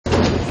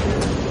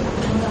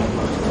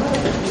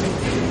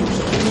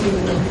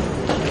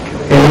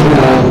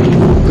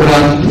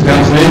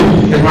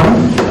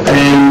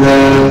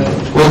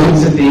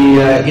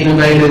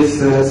Innovators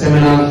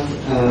Seminar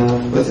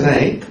for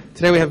today.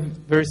 Today we have a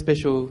very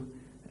special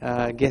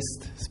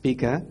guest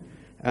speaker.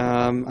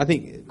 I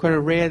think quite a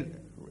rare.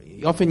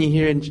 Often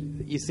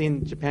you see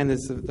in Japan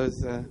there's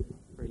those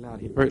very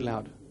loud here, very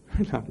loud.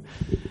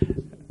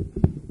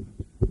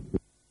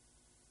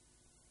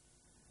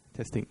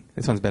 Testing.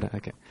 This one's better.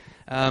 Okay.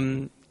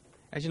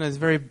 As you know, it's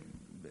very.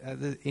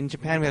 In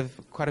Japan, we have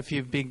quite a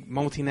few big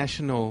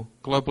multinational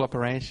global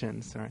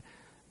operations, right?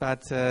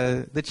 But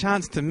the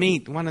chance to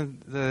meet one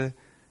of the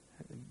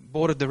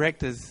board of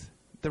directors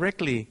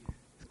directly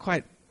is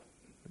quite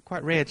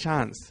rare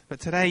chance. But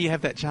today you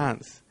have that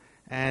chance,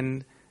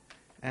 and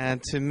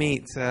to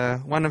meet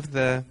one of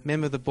the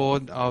member of the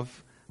board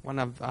of one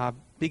of our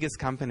biggest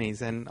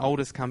companies and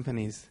oldest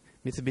companies,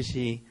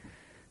 Mitsubishi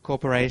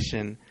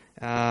Corporation.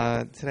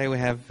 Today we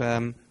have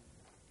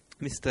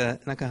Mr.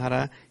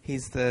 Nakahara.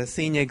 He's the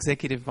Senior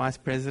Executive Vice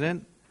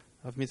President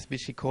of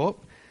Mitsubishi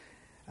Corp.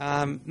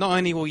 Not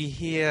only will you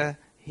hear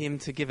him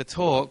to give a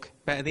talk,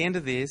 but at the end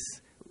of this,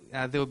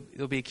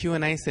 there'll be a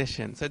Q&A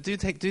session. So do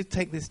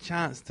take this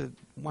chance to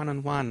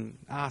one-on-one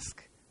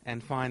ask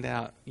and find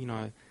out,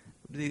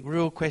 the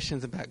real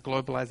questions about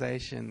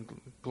globalization,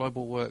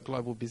 global work,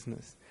 global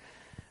business.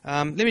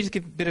 Let me just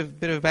give a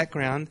bit of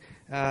background.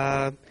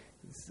 Mr.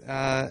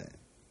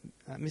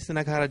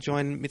 Nakahara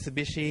joined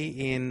Mitsubishi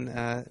in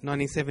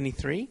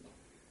 1973,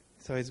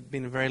 so it's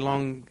been a very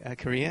long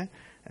career,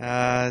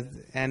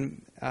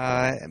 and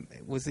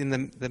was in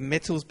the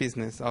metals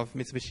business of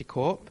Mitsubishi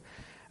Corp,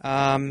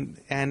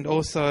 and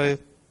also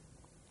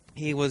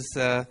he was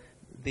the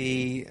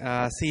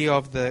CEO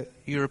of the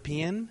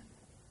European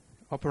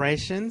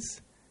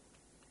operations,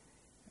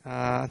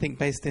 I think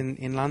based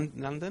in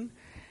London.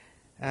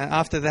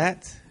 After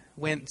that,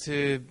 went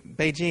to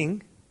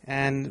Beijing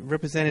and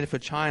representative for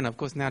China. Of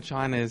course, now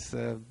China is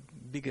the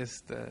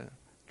biggest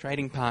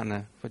trading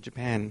partner for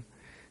Japan.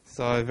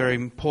 So a very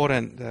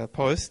important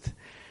post.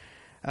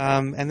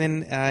 And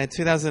then in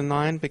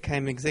 2009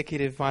 became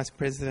Executive Vice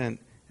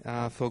President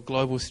for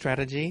Global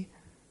Strategy,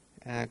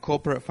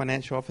 Corporate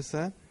Financial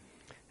Officer,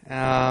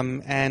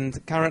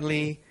 and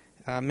currently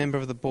a member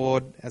of the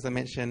board, as I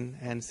mentioned,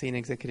 and Senior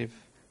Executive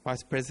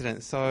Vice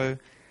President. So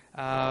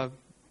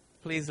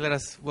please let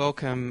us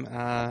welcome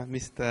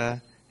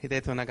Mr.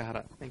 Hideto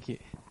Nakahara. Thank you.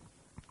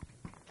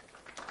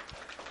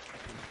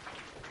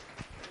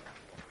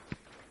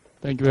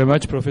 Thank you very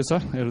much, Professor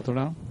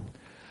Eltoran.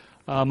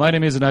 My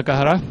name is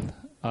Nakahara.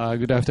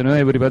 Good afternoon,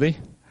 everybody.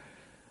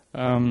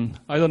 I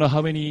don't know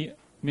how many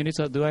minutes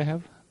do I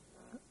have?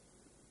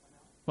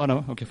 1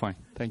 hour? Okay, fine.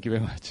 Thank you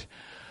very much.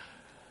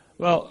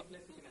 Well,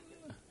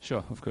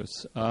 sure, of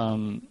course.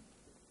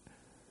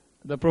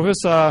 The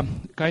professor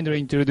kindly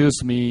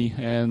introduced me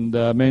and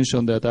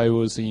mentioned that I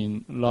was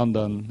in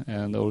London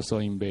and also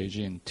in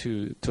Beijing,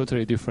 two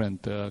totally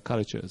different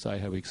cultures I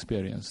have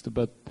experienced.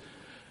 But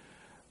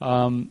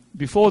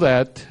before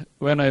that,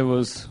 when I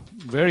was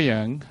very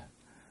young,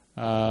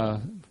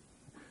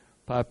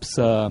 perhaps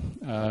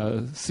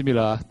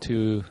similar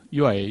to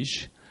your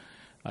age,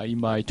 in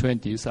my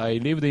 20s, I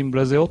lived in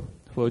Brazil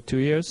for 2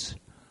 years.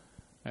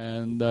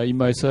 And in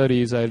my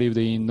 30s, I lived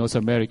in North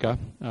America,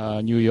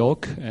 New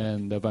York,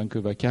 and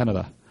Vancouver,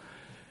 Canada.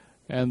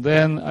 And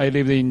then I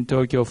lived in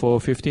Tokyo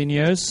for 15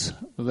 years.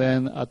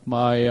 Then at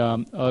my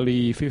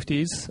early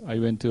 50s, I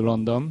went to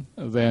London,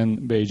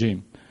 then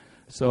Beijing.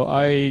 So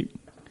I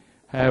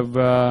have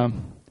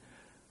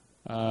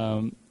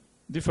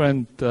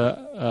different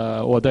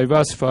or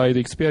diversified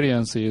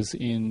experiences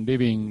in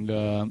living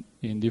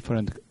in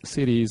different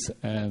cities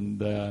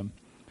and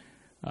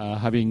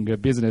having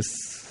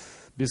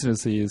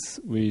businesses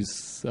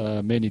with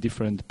many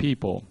different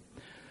people.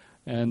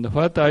 And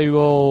what I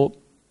will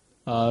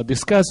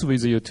discuss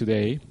with you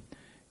today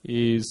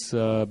is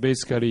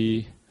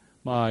basically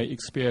my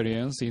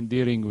experience in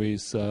dealing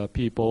with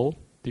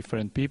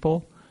different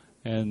people,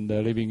 and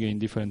living in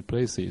different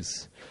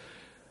places.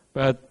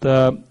 But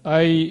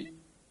I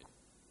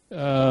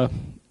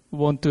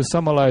want to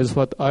summarize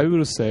what I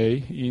will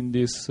say in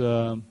this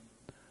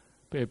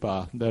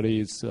paper, that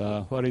is,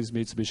 what is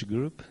Mitsubishi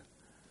Group,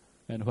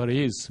 and what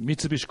is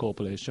Mitsubishi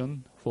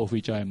Corporation, for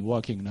which I am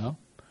working now,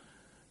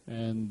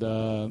 and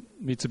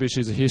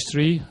Mitsubishi's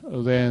history,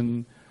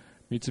 then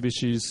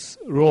Mitsubishi's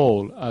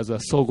role as a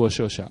Sogo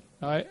Shosha.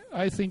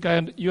 I think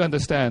you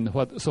understand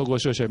what Sogo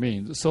Shosha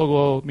means.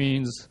 Sogo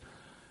means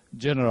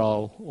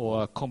general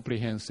or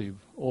comprehensive,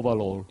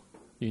 overall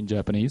in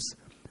Japanese.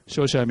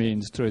 Shosha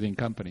means trading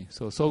company.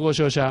 So Sogo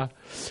Shosha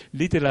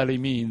literally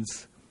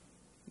means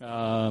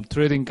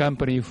trading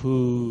company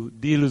who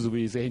deals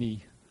with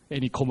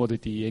any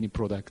commodity, any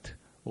product,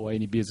 or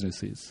any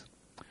businesses.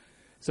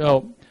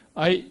 So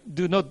I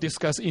do not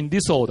discuss in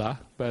this order,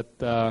 but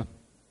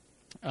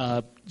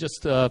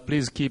just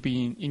please keep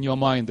in your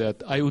mind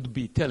that I will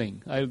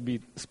be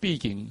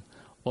speaking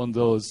on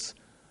those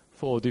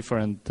 4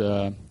 different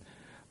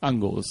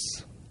angles.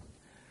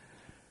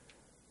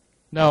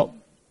 Now,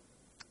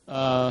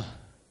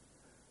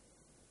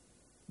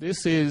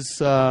 this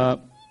is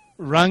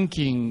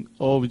ranking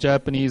of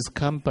Japanese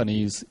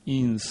companies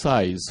in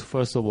size,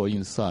 first of all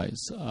in size,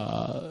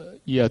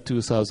 year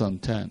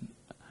 2010.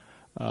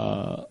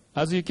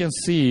 As you can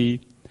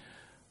see,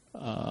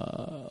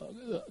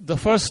 the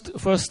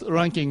first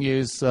ranking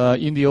is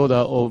in the order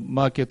of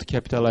market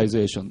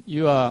capitalization.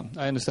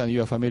 I understand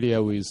you are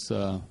familiar with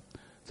the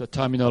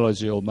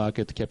terminology of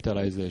market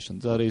capitalization.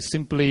 That is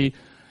simply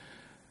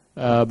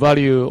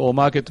value or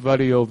market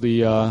value of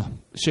the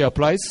share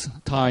price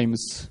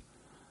times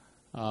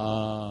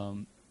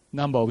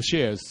number of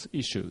shares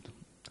issued.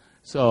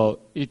 So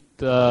it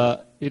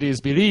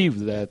is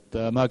believed that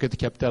market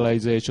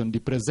capitalization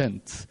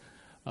represents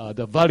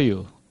the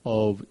value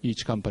of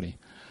each company.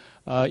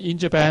 In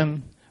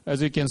Japan,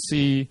 as you can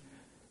see,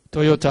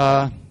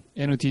 Toyota,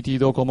 NTT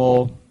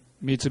Docomo,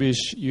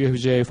 Mitsubishi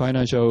UFJ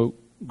Financial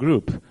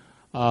Group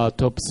are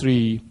top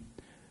 3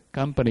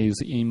 companies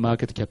in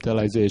market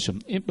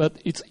capitalization. But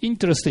it's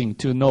interesting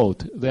to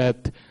note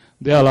that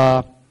there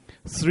are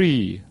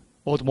 3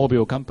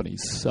 automobile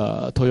companies,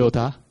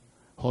 Toyota,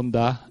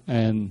 Honda,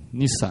 and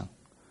Nissan.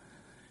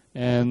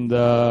 And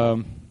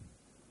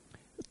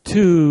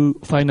 2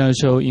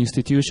 financial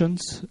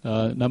institutions,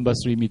 number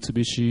 3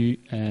 Mitsubishi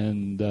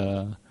and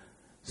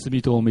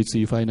Sumitomo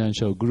Mitsui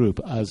Financial Group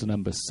as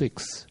number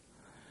 6.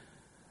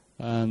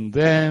 And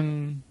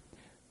then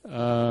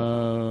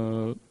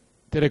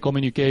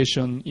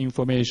telecommunication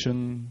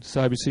information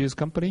services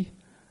company,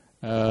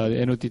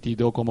 NTT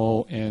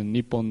Docomo and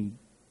Nippon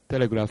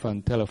Telegraph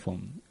and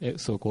Telephone,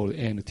 so-called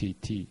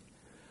NTT.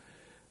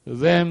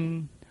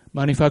 Then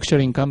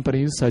manufacturing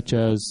companies such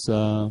as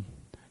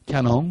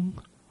Canon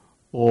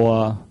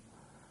or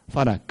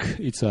Fanuc.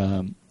 It's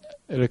an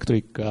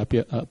electric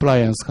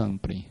appliance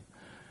company.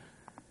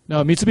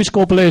 Now, Mitsubishi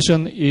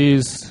Corporation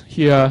is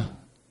here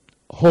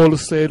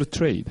wholesale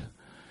trade.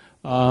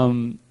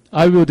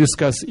 I will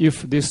discuss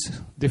if this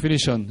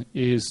definition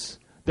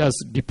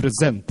does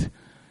represent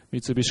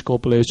Mitsubishi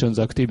Corporation's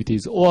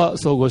activities or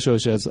Sogo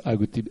Shosha's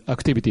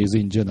activities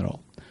in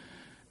general.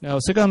 Now,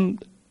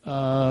 second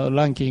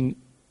ranking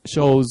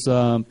shows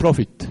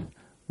profit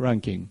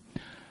ranking.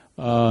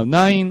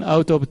 9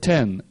 out of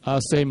 10 are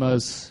same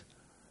as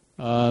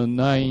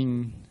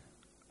 9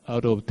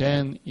 out of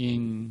 10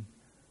 in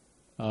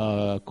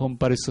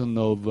comparison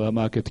of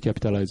market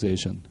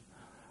capitalization.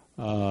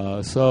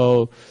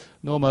 So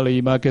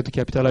normally market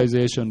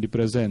capitalization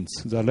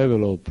represents the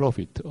level of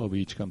profit of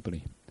each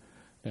company.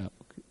 Yeah,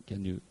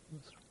 can you?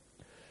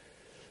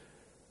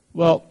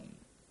 Well,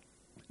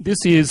 this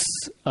is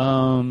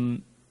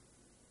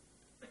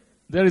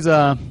there is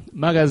a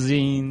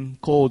magazine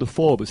called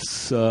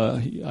Forbes.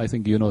 I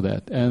think you know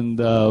that. And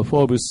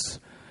Forbes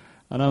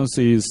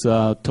announces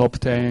top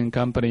 10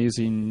 companies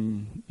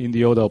in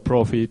the order of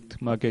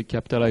profit, market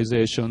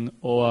capitalization,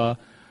 or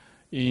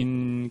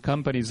in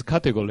companies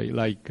category,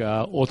 like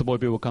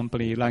automobile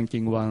company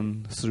ranking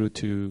 1 through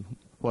to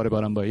whatever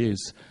number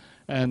is.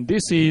 And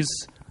this is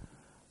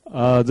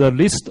the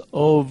list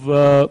of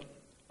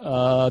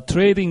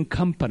trading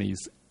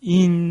companies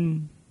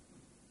in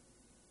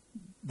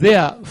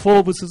their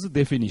Forbes'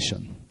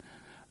 definition.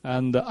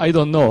 And I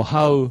don't know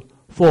how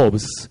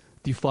Forbes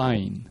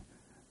define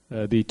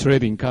the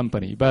trading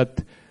company,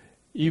 but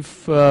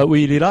if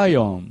we rely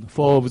on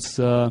Forbes'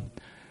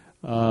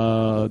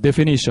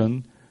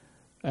 definition,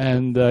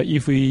 and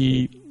if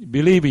we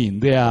believe in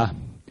their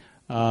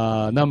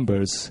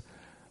numbers,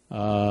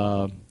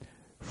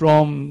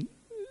 from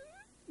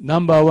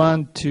number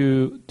 1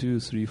 to 2,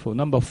 3, 4,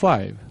 number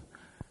 5,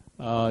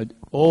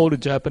 all the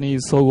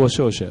Japanese Sogo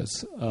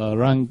Shoshas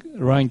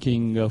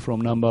ranking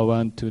from number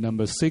 1 to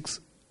number 6,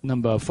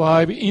 number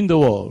 5 in the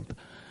world.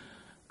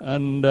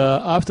 And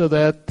after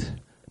that,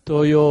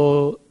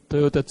 Toyota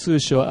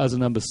Tsusho as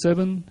number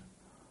 7,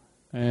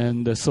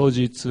 and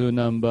Sojitsu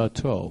number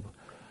 12.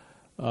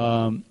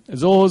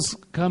 Those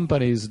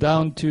companies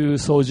down to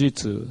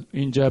Sojitsu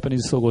in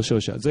Japanese Sogo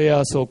Shosha, they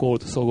are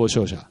so-called Sogo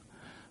Shosha.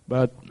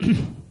 But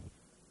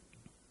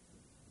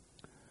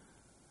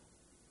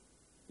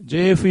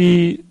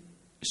JFE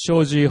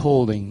Shoji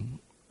Holding,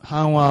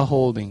 Hanwha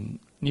Holding,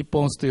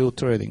 Nippon Steel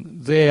Trading,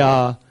 they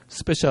are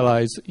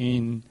specialized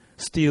in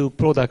steel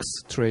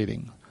products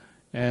trading.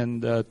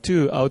 And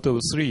 2 out of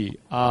 3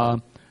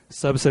 are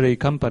subsidiary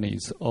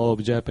companies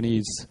of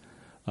Japanese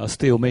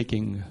steel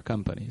making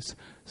companies.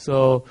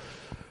 So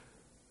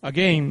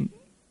again,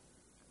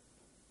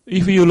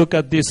 if you look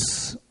at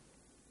this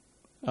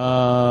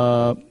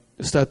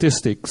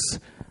statistics,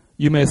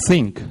 you may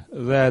think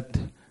that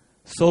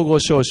Sogo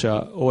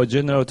Shosha or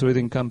general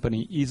trading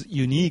company is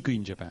unique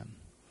in Japan.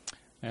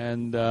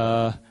 And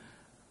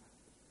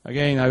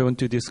again, I want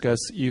to discuss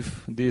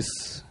if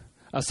this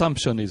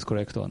assumption is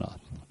correct or not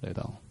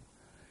later on.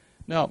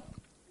 Now,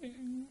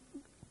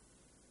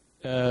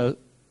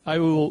 I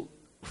will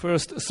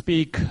first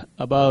speak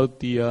about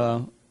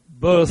the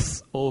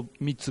birth of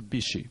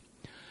Mitsubishi.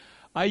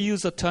 I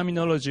use the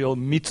terminology of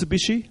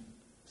Mitsubishi,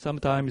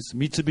 sometimes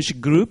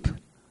Mitsubishi Group,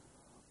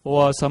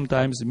 or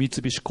sometimes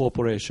Mitsubishi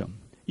Corporation.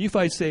 If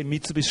I say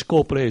Mitsubishi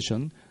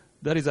Corporation,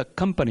 that is a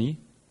company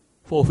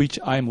for which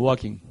I'm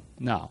working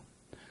now.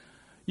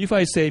 if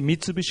I say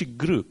Mitsubishi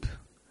Group,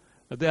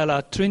 there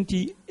are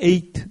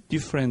 28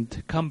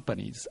 different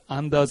companies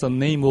under the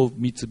name of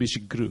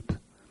Mitsubishi Group.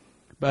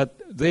 But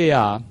they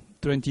are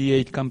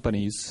 28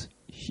 companies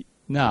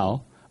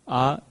now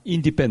are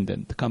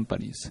independent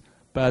companies.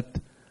 But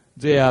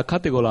they are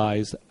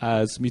categorized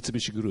as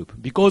Mitsubishi Group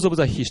because of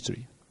the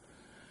history.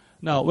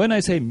 Now, when I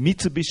say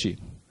Mitsubishi,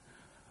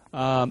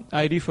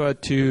 I refer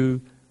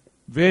to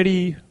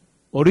very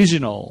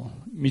original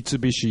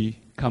Mitsubishi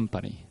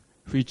company,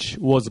 which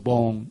was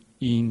born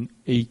in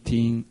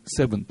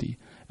 1870,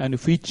 and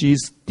which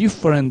is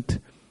different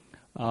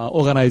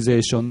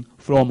organization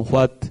from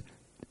what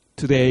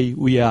today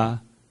we are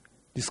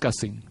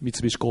discussing,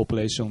 Mitsubishi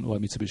Corporation or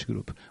Mitsubishi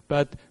Group.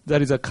 But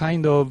there is a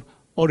kind of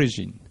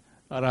origin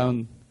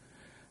around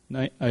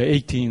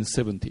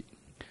 1870.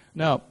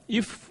 Now,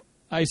 if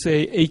I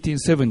say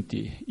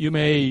 1870, you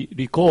may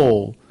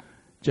recall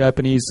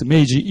Japanese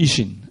Meiji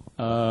Ishin,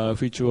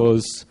 which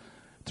was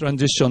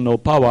transition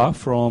of power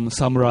from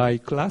samurai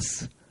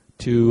class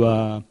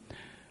to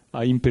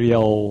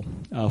imperial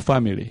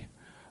family.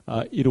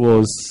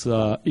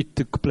 It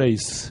took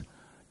place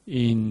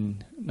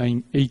in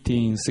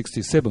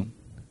 1867.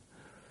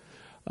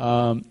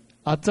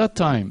 At that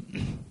time,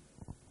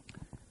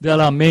 there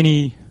are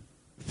many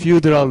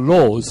feudal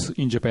laws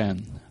in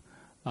Japan,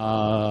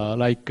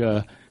 like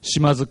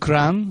Shimazu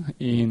clan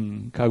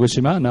in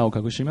Kagoshima, now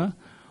Kagoshima,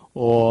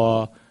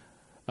 or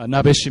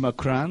Nabeshima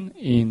clan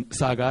in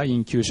Saga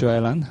in Kyushu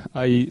Island.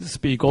 I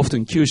speak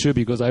often Kyushu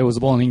because I was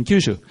born in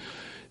Kyushu.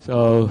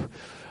 So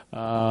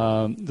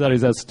that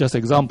is just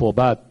example.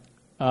 But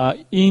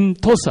in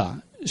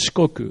Tosa,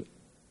 Shikoku,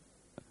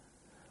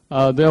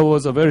 there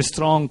was a very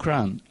strong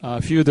clan,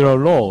 feudal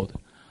lord.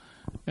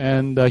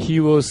 And he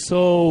was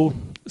so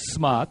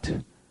smart,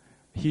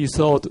 he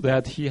thought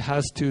that he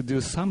has to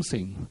do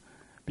something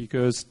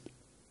because,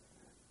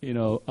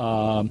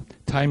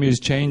 time is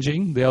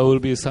changing. There will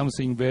be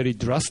something very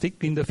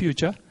drastic in the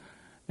future,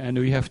 and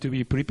we have to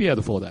be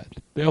prepared for that.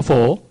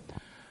 Therefore,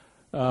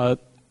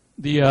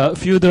 the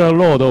feudal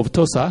lord of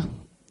Tosa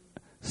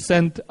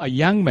sent a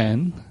young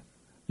man,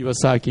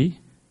 Iwasaki,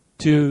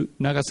 to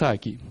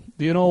Nagasaki.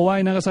 Do you know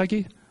why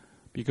Nagasaki?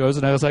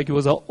 Because Nagasaki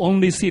was the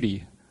only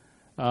city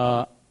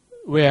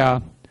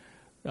where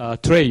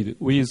trade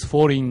with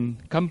foreign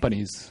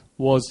companies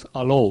was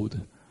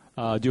allowed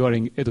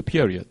during Edo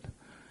period.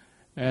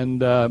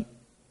 And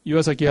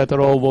Iwasaki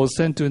Ataro was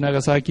sent to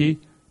Nagasaki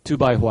to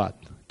buy what?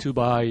 To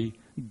buy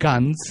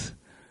guns,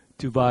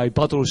 to buy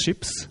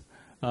battleships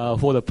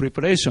for the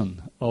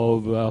preparation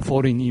of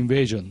foreign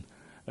invasion,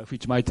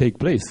 which might take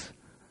place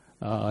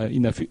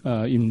in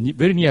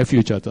very near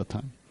future at that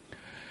time.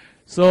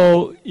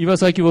 So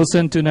Iwasaki was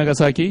sent to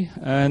Nagasaki,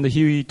 and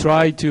he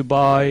tried to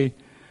buy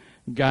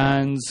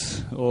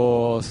guns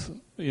or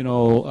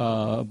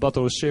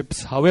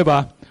battleships.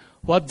 However,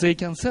 what he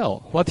can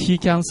sell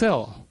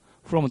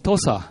from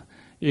Tosa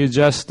is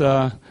just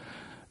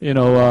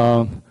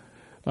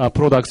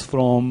products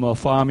from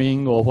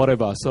farming or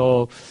whatever.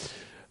 So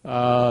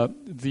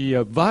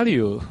the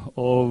value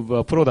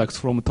of products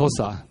from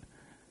Tosa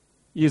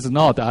is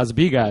not as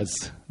big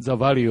as the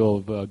value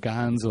of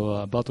guns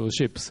or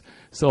battleships.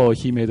 So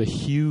he made a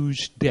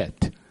huge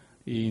debt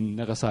in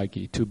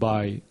Nagasaki to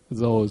buy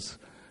those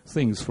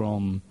things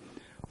from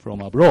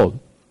abroad.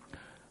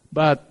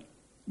 But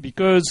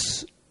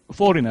because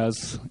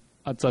foreigners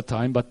at that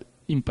time, but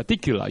in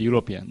particular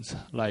Europeans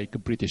like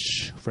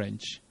British,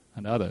 French,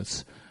 and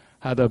others,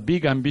 had a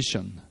big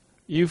ambition.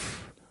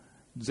 If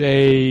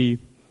they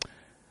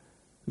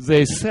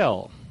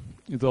sell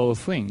those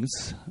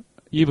things,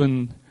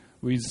 even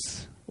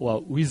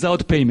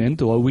without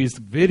payment or with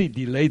very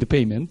delayed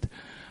payment,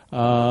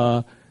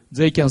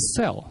 they can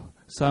sell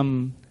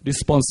some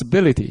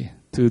responsibility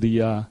to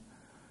the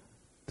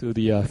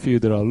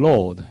feudal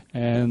lord.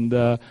 And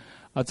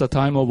at the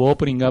time of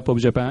opening up of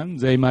Japan,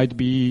 they might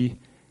be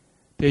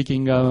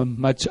taking a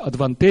much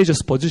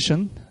advantageous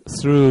position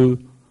through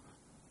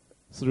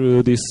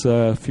this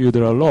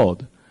feudal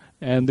lord.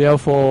 And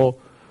therefore,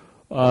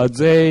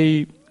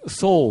 they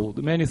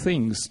sold many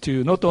things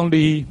to not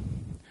only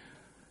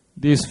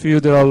this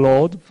feudal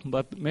lord,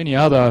 but many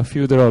other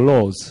feudal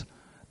lords,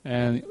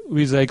 and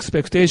with the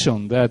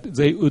expectation that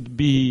they would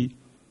be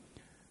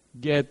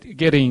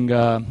getting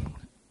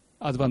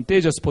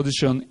advantageous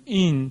position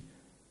in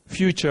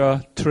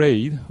future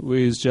trade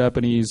with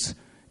Japanese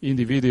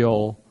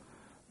individual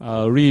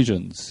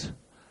regions.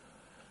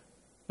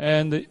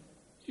 And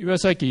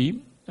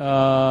Iwasaki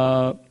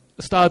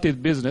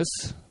started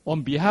business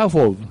on behalf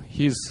of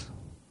his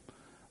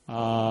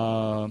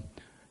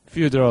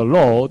feudal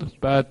lord,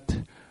 but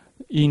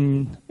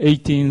in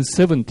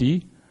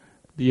 1870,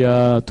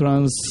 the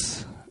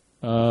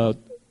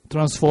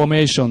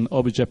transformation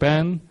of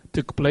Japan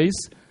took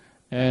place,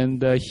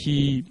 and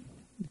he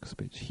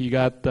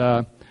got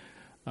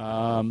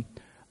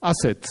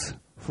assets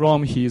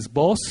from his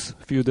boss,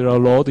 feudal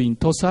lord in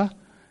Tosa,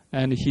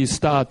 and he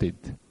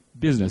started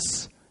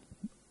business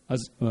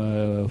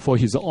for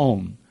his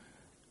own,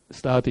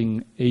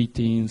 starting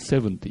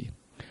 1870.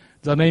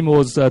 The name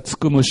was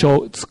Tsukumo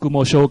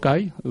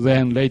Shokai.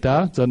 Then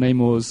later, the name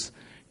was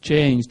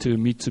changed to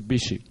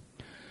Mitsubishi.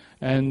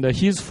 And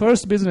his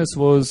first business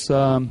was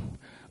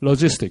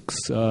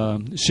logistics,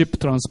 ship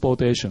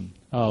transportation,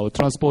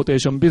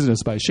 transportation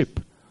business by ship.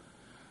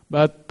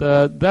 But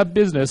that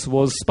business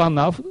was spun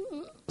off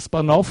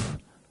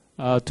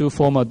to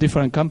form a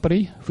different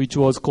company, which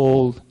was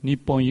called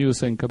Nippon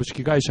Yusen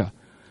Kabushiki Kaisha,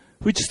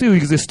 which still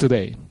exists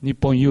today,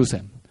 Nippon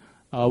Yusen,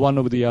 one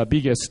of the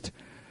biggest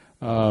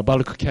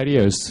bulk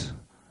carriers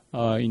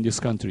in this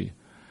country.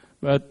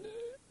 But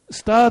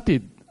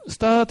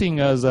starting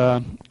as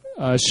a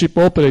ship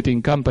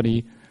operating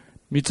company,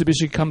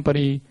 Mitsubishi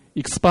company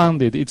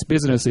expanded its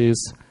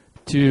businesses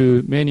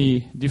to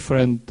many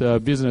different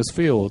business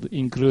fields,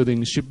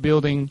 including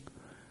shipbuilding,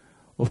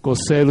 of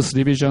course, sales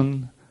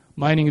division.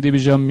 Mining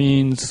division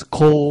means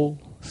coal,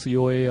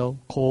 C-O-A-L,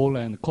 coal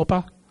and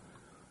copper.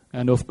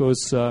 And of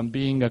course,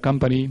 being a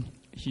company,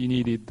 he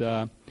needed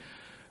a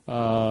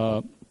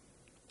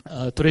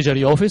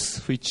treasury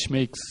office, which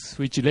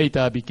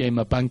later became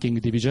a banking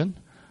division.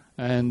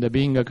 And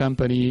being a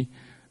company,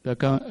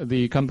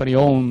 the company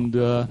owned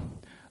real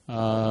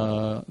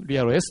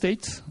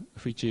estate,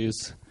 which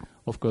is,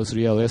 of course,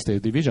 real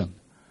estate division.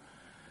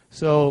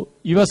 So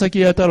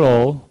Iwasaki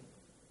Yataro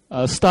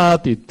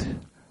started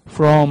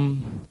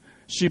from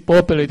ship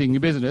operating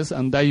business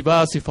and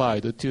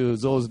diversified to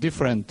those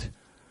different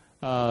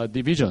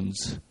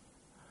divisions.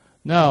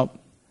 Now,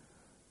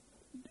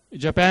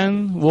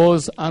 Japan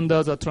was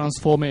under the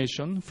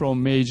transformation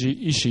from Meiji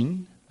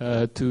Ishin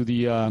to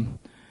the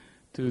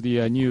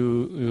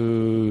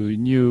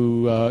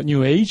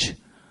new age,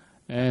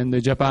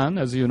 and Japan,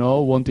 as you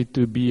know, wanted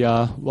to be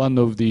one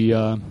of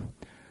the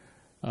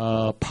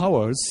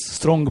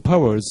strong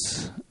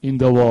powers in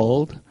the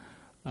world,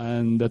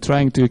 and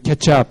trying to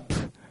catch up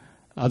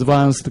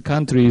advanced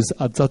countries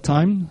at that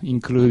time,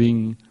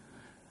 including,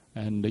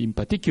 and in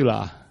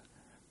particular,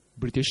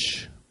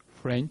 British,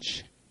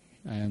 French,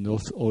 and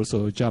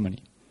also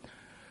Germany.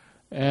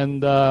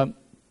 And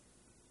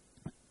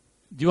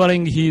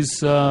during his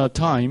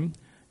time,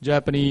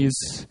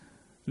 Japanese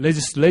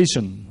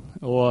legislation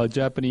or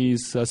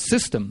Japanese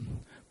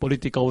system,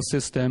 political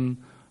system,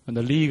 and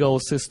the legal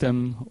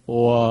system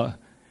or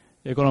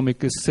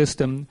economic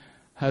system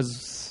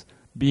has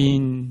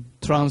been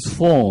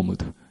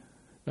transformed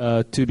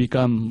to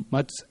become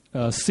much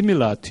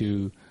similar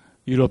to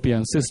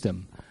European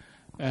system.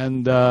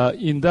 And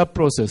in that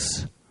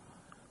process,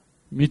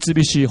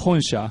 Mitsubishi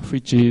Honsha,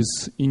 which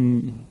is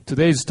in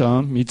today's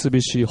term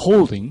Mitsubishi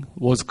Holding,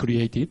 was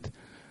created.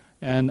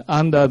 And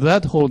under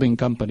that holding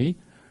company,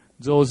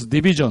 those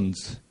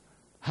divisions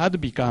had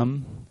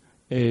become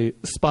a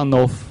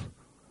spun-off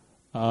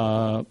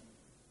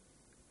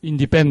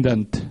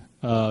independent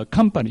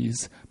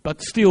companies,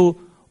 but still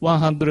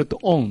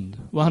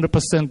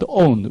 100%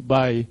 owned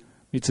by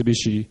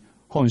Mitsubishi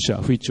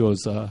Honsha, which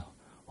was a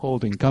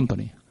holding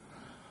company.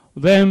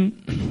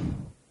 Then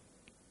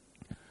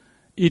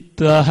it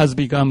has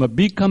become a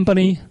big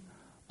company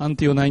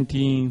until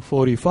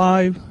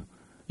 1945.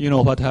 You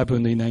know what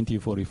happened in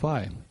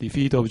 1945,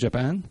 defeat of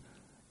Japan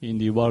in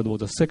the World War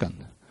II.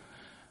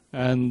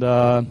 And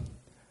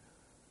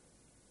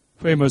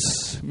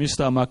famous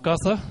Mr.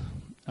 MacArthur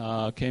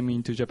came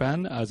into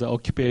Japan as an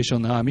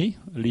occupation army,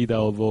 leader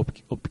of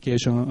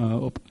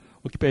occupation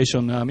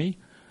army,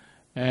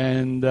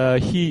 and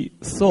he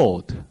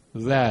thought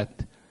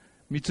that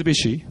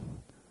Mitsubishi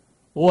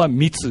or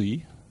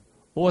Mitsui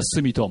or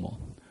Sumitomo,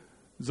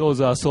 those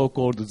are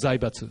so-called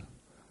zaibatsu,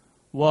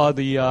 were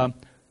the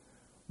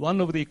one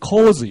of the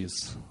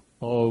causes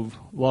of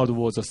World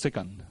War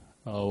II,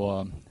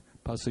 or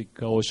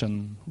Pacific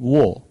Ocean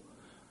War.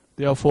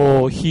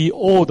 Therefore, he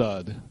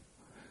ordered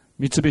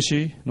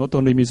Mitsubishi, not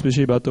only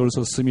Mitsubishi, but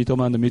also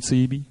Sumitomo and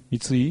Mitsui,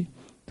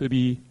 to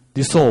be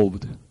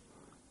dissolved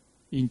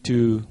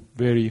into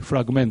very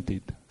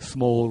fragmented,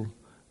 small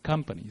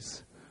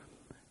companies.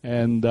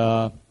 And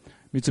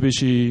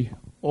Mitsubishi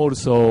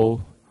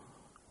also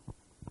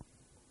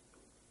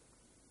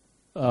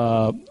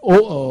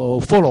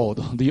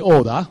followed the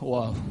order,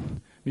 or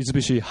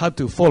Mitsubishi had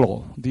to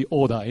follow the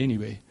order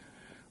anyway.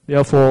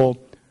 Therefore,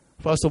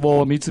 first of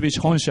all, Mitsubishi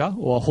Honsha,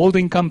 or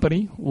holding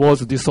company,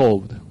 was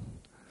dissolved,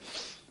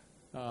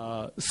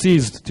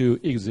 ceased to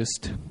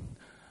exist.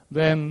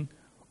 Then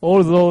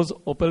all those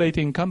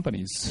operating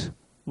companies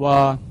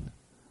were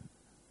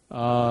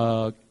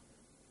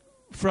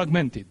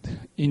fragmented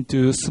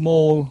into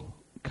small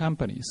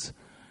companies.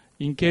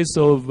 In case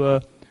of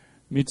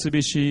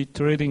Mitsubishi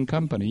Trading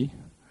Company,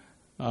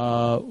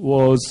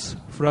 was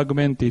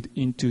fragmented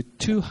into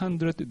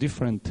 200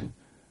 different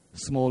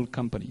small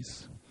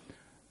companies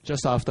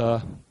just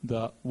after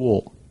the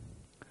war.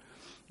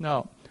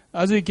 Now,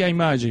 as you can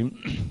imagine,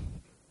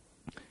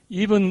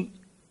 even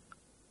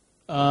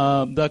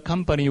the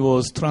company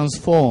was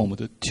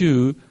transformed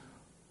to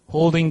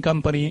holding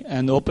company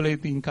and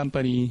operating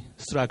company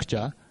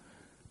structure.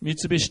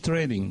 Mitsubishi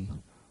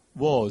Trading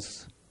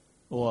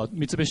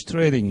Mitsubishi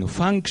Trading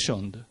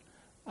functioned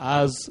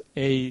as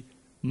a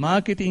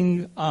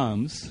marketing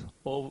arms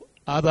of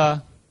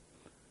other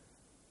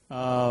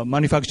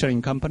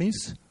manufacturing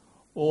companies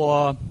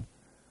or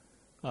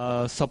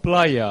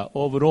supplier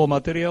of raw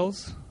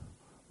materials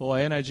or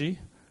energy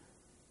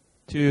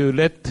to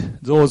let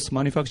those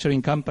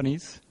manufacturing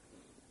companies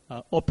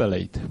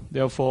operate.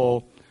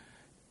 Therefore,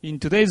 in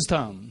today's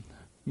time,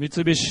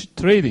 Mitsubishi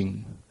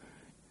Trading,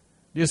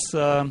 this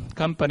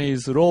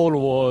company's role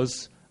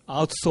was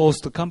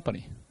outsourced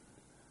company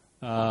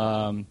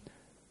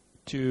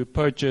to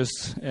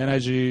purchase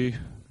energy,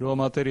 raw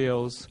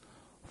materials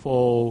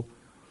for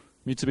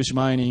Mitsubishi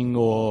Mining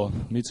or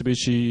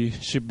Mitsubishi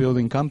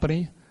Shipbuilding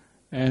Company,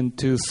 and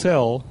to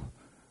sell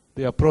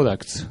their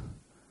products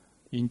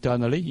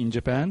internally in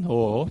Japan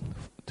or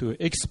to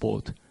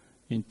export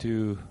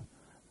into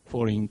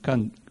foreign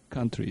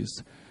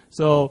countries.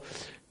 So,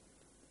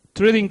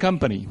 trading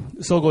company,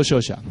 Sogo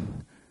Shosha,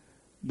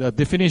 the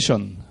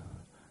definition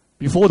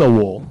before the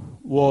war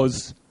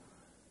was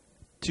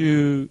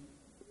to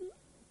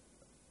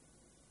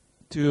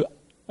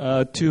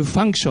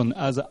function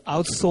as an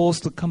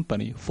outsourced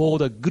company for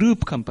the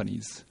group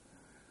companies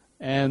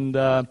and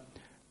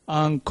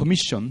earn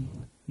commission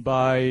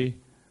by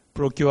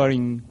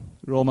procuring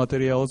raw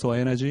materials or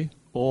energy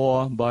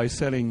or by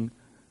selling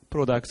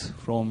products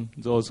from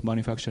those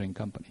manufacturing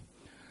companies.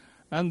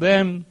 And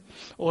then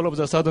all of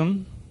a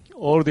sudden,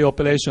 all the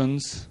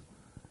operations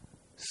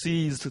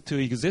ceased to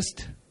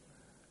exist.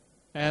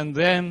 And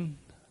then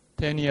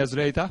 10 years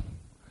later,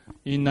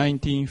 in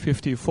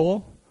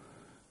 1954,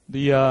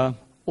 the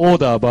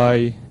order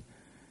by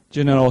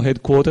General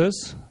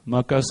Headquarters,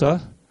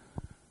 MacArthur,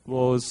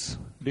 was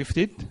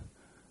lifted,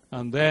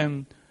 and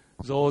then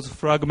those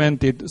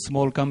fragmented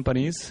small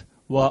companies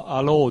were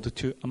allowed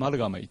to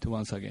amalgamate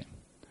once again.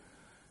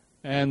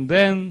 And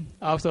then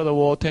after the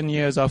war, 10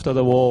 years after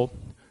the war,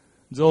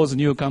 those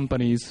new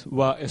companies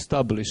were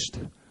established.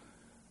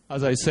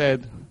 As I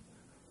said,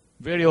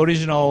 very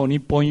original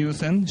Nippon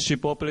Yusen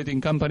ship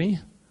operating company.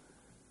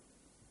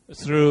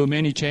 Through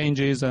many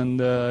changes and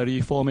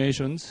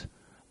reformations,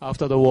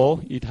 after the war,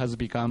 it has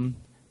become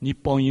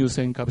Nippon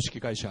Yusen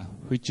Kabushiki Kaisha,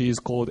 which is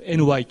called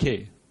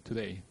NYK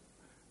today.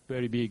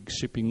 Very big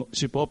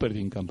ship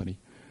operating company.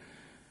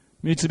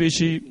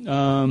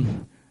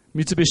 Mitsubishi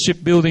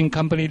Shipbuilding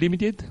Company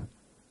Limited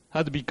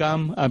had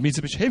become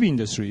Mitsubishi Heavy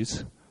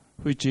Industries,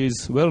 which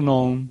is well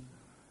known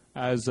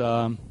as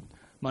a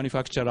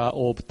manufacturer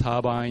of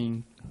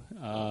turbine,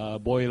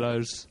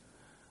 boilers,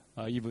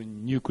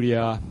 even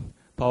nuclear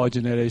power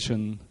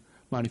generation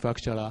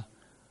manufacturer,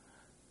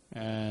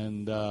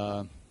 and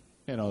those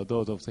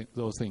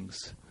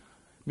things.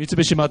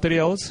 Mitsubishi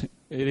Materials,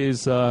 it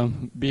is a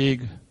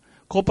big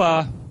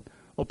copper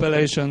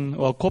operation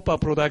or copper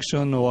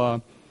production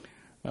or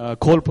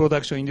coal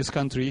production in this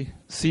country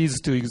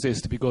ceased to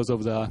exist because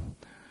of the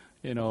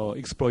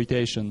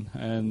exploitation,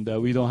 and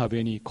we don't have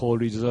any coal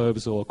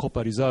reserves or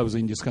copper reserves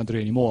in this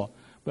country anymore.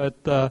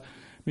 But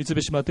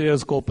Mitsubishi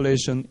Materials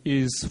Corporation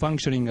is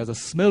functioning as a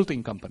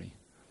smelting company.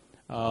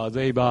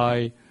 They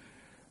buy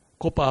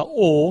copper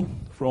ore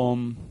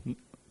from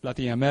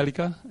Latin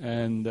America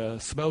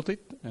and smelt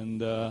it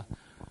and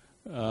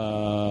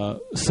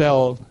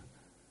sell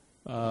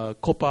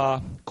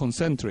copper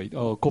concentrate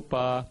or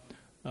copper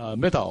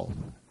metal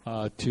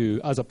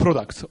as a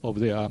product of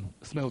their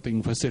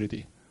smelting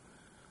facility.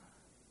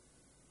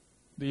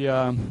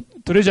 The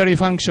treasury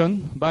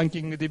function,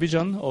 banking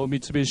division of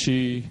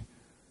Mitsubishi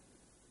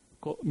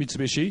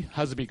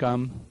has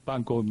become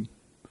Bank of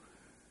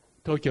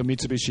Tokyo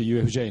Mitsubishi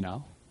UFJ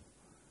now.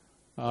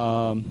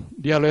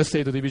 Real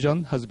estate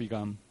division has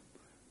become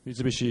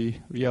Mitsubishi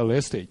Real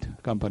Estate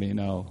Company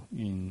now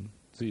in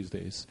these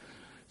days.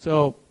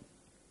 So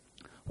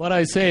what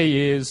I say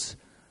is,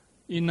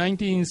 in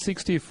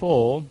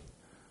 1964,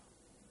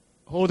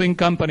 holding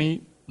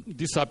company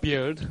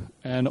disappeared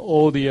and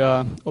all the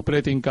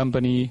operating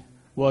company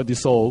were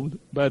dissolved.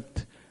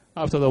 But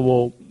after the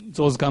war,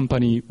 those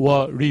companies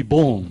were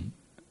reborn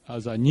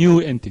as a new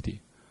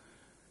entity.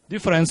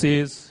 Difference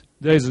is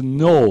there is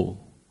no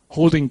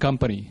holding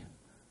company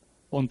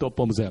on top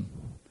of them.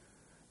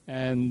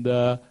 And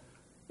all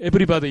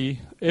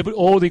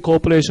the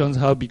corporations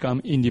have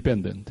become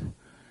independent.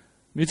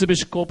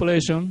 Mitsubishi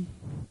Corporation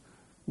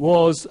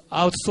was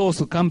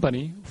outsourced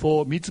company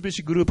for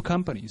Mitsubishi Group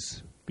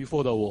companies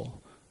before the war.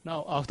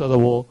 Now, after the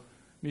war,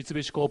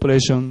 Mitsubishi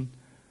Corporation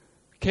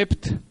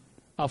kept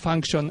a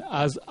function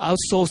as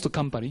outsourced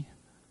company,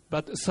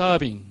 but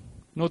serving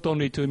not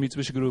only to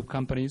Mitsubishi Group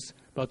companies,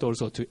 but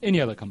also to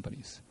any other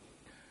companies.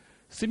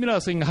 Similar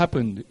thing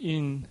happened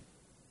in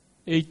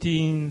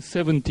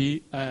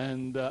 1870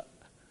 and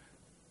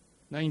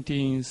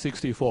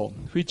 1964,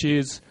 which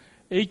is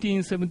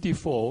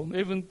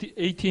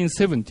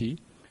 1870,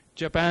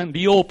 Japan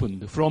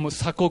reopened from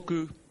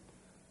Sakoku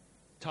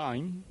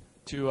time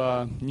to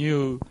a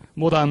new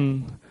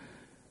modern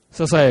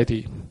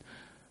society.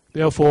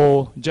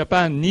 Therefore,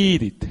 Japan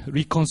needed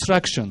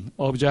reconstruction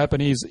of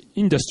Japanese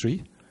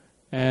industry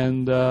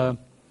and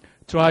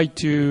tried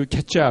to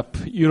catch up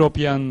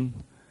European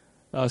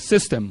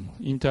system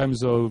in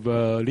terms of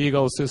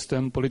legal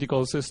system,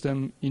 political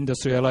system,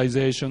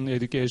 industrialization,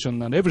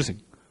 education, and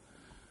everything.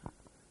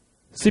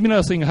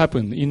 Similar thing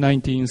happened in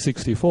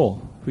 1964,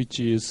 which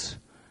is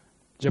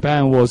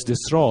Japan was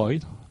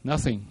destroyed,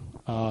 nothing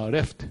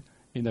left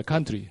in the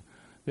country.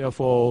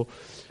 Therefore,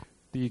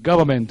 the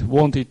government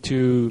wanted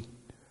to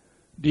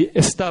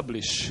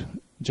re-establish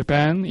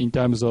Japan in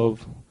terms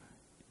of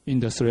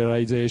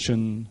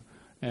industrialization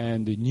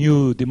and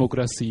new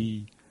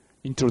democracy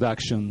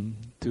introduction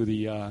to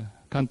the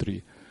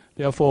country.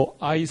 Therefore,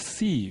 I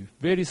see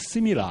very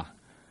similar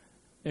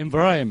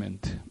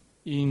environment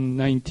in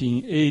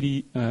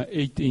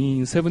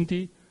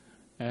 1870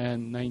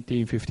 and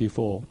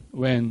 1954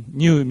 when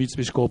new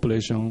Mitsubishi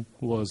Corporation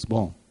was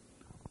born.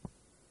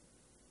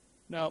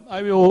 Now,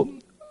 I will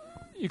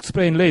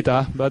explain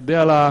later, but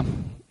there are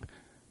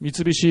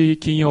Mitsubishi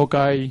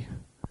Kinyokai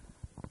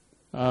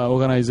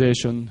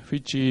organization,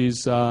 which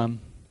is a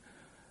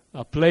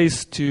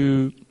place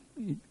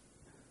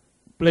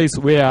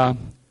where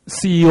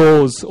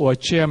CEOs or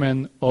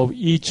chairman of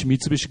each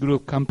Mitsubishi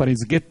Group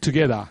companies get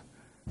together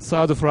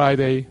third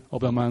Friday of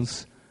the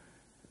month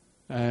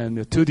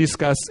and to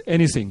discuss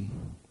anything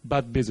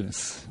but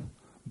business.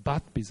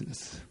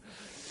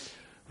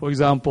 For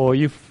example,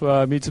 if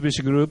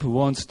Mitsubishi Group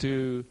wants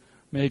to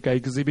make an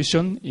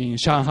exhibition in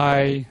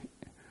Shanghai,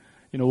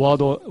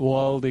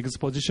 world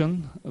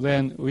exposition,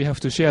 then we have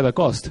to share the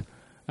cost,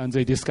 and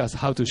they discuss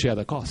how to share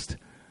the cost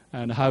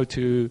and how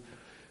to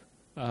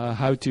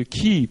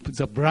keep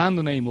the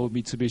brand name of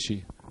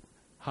Mitsubishi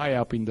high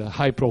up in the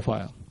high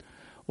profile.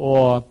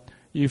 Or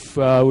if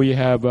we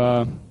have,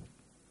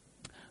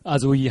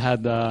 as we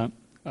had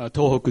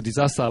Tohoku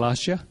disaster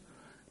last year,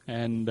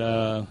 and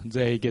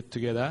they get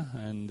together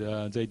and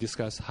they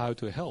discuss how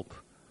to help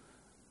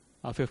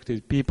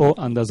affected people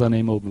under the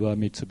name of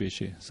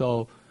Mitsubishi.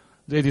 So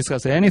they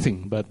discuss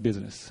anything but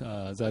business.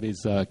 That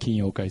is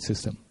Kinyokai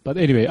system. But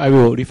anyway, I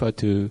will refer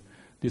to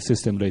this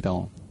system later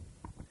on.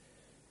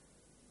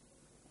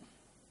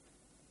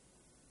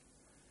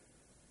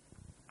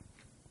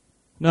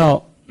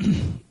 Now,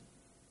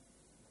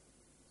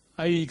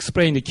 I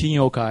explained the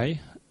Kinyokai.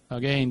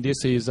 Again,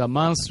 this is a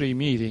monthly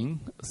meeting,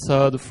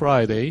 third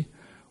Friday,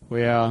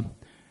 where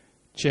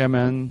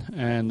chairman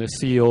and the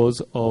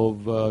CEOs of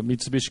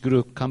Mitsubishi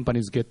Group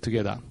companies get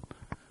together.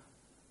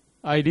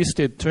 I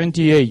listed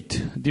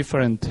 28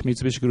 different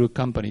Mitsubishi Group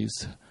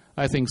companies.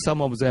 I think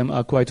some of them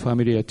are quite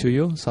familiar to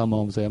you, some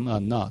of them are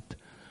not.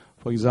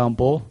 For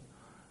example,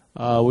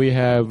 we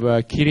have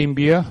Kirin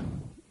Beer.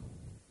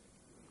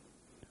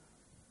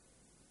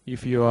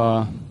 If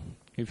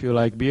you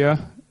like beer,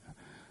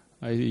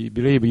 I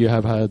believe you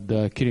have had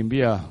Kirin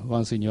Beer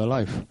once in your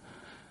life.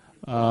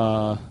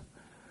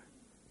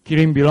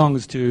 Kirin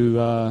belongs to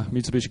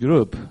Mitsubishi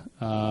Group,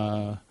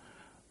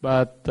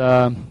 but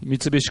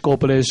Mitsubishi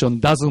Corporation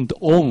doesn't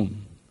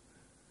own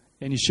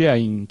any share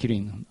in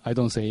Kirin. I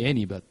don't say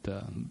any, but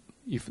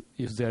if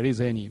there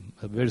is any,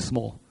 very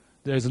small.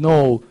 There is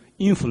no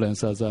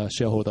influence as a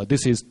shareholder.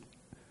 This is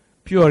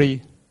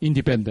purely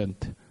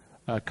independent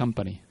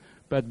company.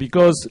 But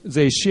because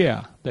they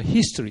share the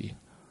history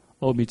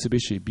of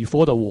Mitsubishi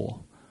before the war,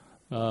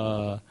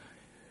 Kirin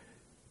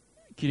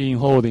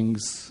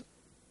Holdings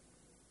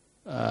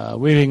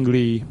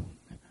willingly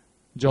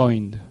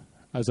joined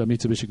as a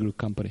Mitsubishi Group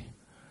company.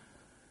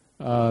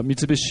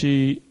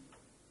 Mitsubishi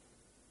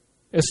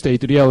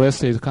real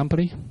estate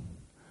company,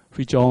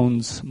 which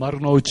owns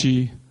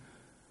Marunouchi,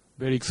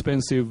 very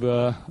expensive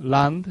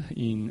land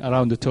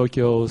around the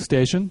Tokyo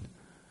station.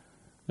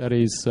 That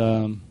is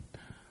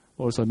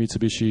also a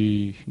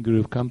Mitsubishi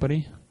Group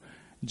company.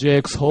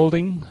 JX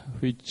Holding,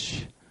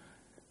 which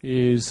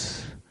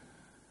is,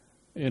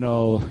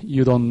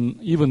 you don't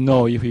even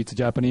know if it's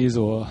Japanese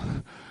or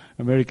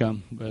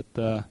American, but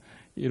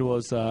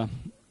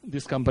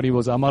this company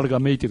was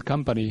amalgamated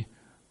company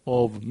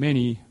of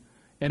many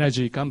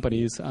energy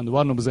companies, and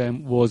one of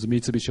them was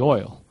Mitsubishi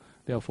Oil.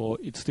 Therefore,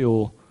 it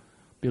still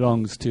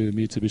belongs to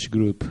Mitsubishi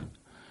Group.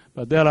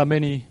 But there are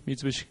many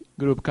Mitsubishi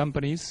Group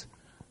companies,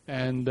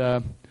 and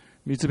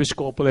Mitsubishi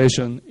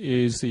Corporation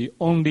is the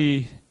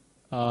only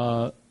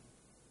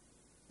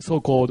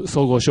so-called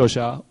Sogo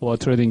Shosha or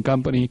trading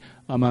company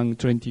among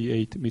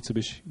 28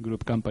 Mitsubishi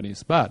Group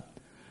companies. But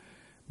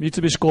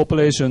Mitsubishi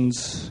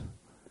Corporation's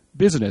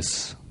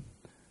business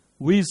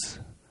with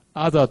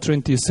other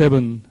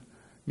 27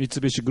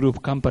 Mitsubishi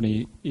Group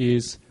company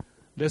is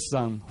less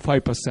than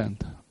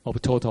 5%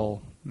 of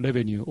total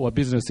revenue or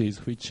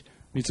businesses which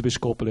Mitsubishi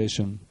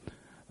Corporation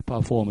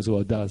performs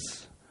or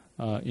does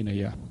in a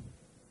year.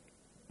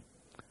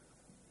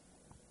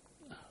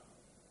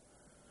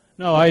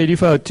 Now I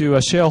refer to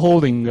a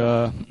shareholding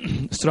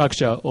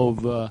structure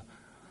of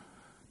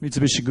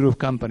Mitsubishi Group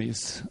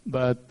companies,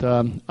 but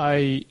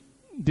I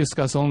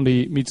discuss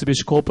only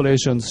Mitsubishi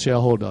Corporation's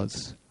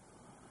shareholders.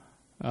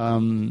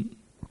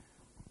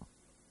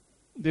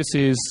 This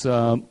is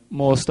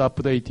most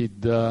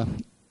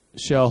updated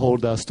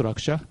shareholder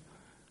structure,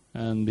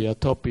 and the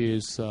top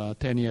is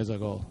 10 years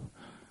ago.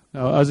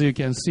 Now, as you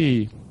can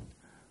see,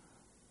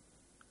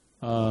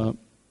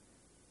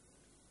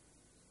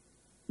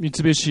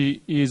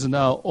 Mitsubishi is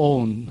now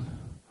owned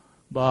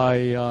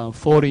by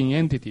foreign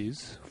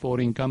entities,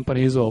 foreign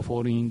companies or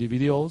foreign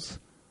individuals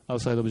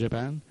outside of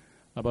Japan,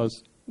 about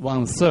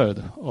 1/3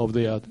 of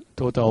their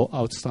total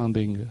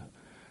outstanding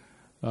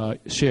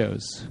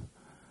shares,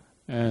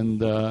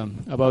 and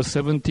about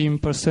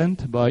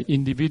 17% by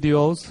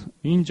individuals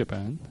in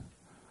Japan,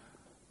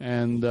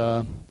 and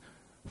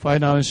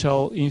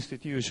financial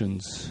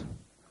institutions,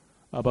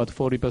 about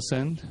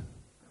 40%,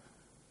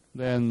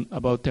 then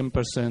about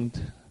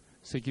 10%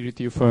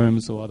 security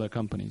firms or other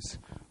companies.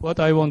 What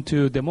I want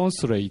to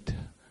demonstrate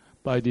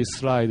by this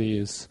slide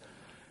is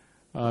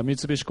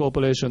Mitsubishi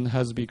Corporation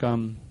has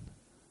become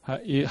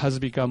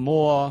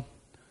more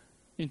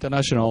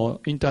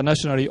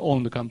internationally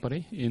owned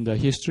company in the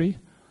history,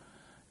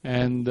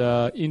 and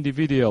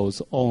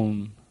individuals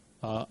own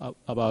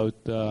about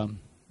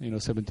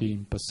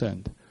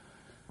 17%.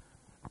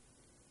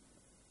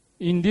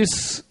 In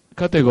this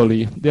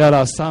category, there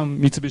are some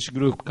Mitsubishi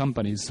Group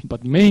companies,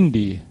 but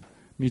mainly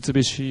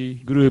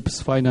Mitsubishi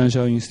Group's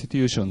financial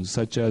institutions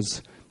such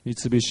as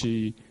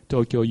Mitsubishi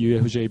Tokyo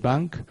UFJ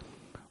Bank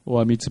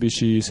or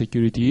Mitsubishi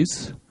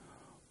Securities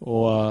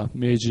or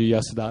Meiji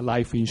Yasuda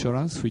Life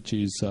Insurance, which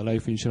is a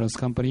life insurance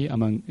company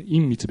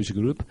in Mitsubishi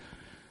Group.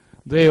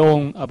 They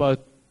own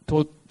about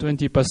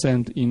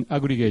 20% in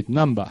aggregate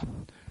number,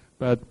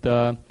 but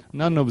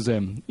none of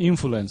them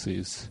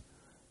influences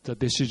the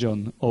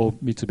decision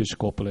of Mitsubishi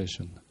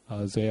Corporation.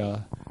 They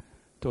are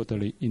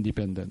totally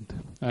independent.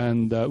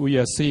 And we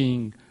are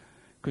seeing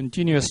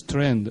continuous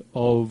trend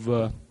of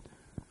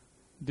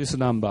this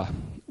number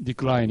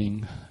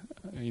declining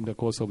in the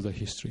course of the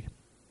history.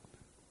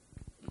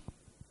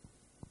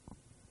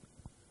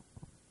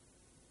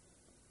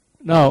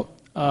 Now,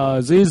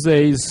 these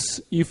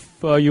days,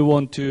 if you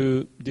want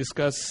to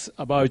discuss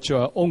about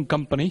your own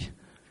company,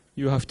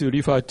 you have to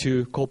refer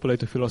to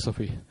corporate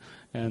philosophy,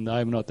 and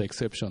I'm not the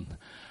exception.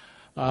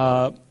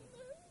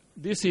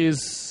 This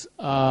is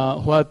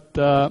what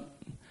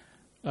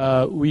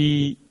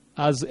we,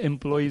 as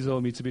employees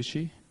of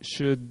Mitsubishi,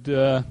 should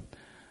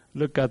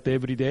look at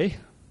every day,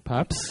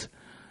 perhaps.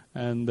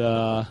 And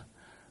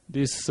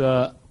this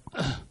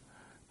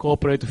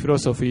corporate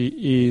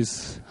philosophy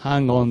is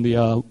hung on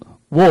the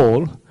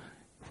wall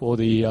for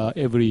the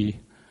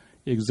every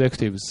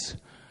executives.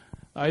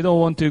 I don't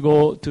want to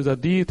go to the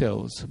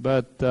details,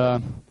 but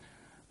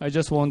I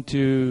just want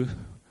to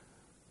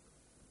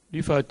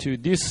refer to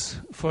this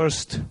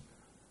first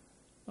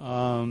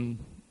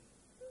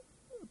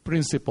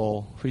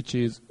principle, which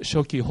is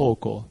shoki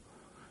hoko.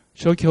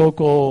 Shoki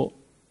hoko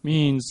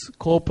means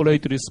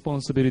corporate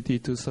responsibility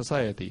to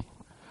society.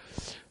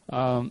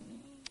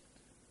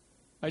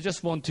 I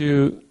just want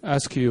to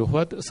ask you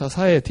what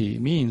society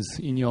means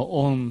in your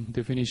own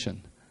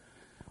definition.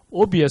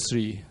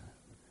 Obviously,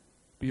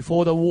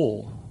 before the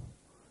war,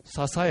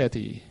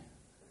 society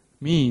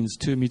means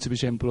to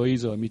Mitsubishi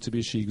employees or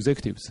Mitsubishi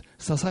executives,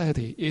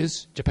 society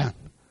is Japan.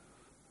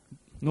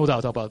 No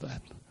doubt about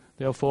that.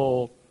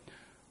 Therefore,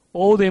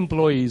 all the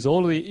employees,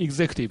 all the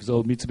executives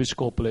of Mitsubishi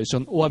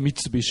Corporation or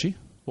Mitsubishi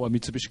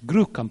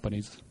Group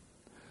companies,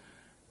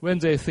 when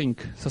they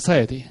think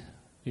society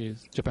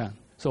is Japan,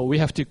 so we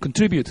have to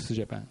contribute to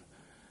Japan.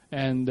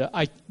 And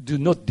I do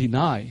not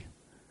deny,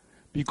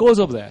 because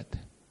of that,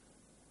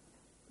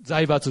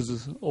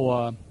 zaibatsu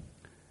or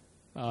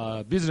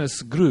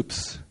business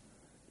groups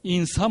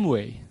in some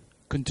way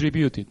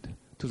contributed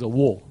to the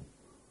war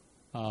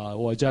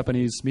or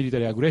Japanese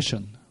military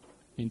aggression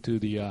into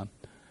the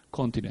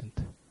continent.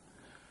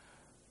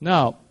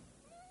 Now,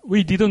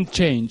 we didn't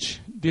change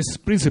this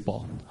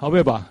principle.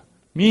 However,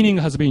 meaning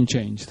has been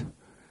changed.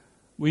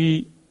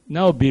 We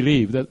now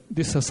believe that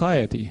this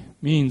society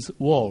means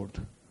world,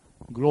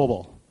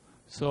 global.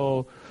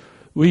 So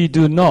we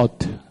do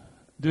not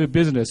do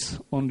business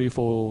only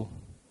for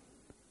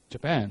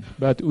Japan,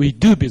 but we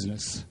do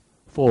business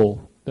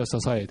for the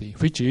society,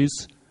 which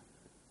is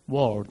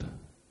world,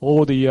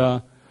 all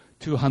the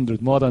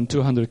more than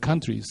 200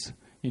 countries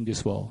in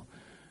this world.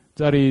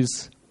 That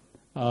is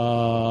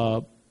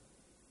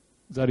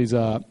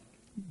a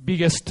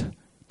biggest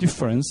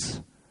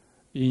difference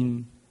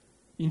in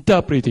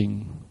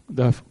interpreting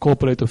the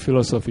corporate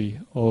philosophy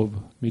of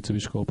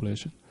Mitsubishi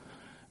Corporation.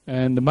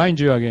 And mind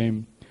you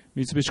again,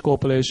 Mitsubishi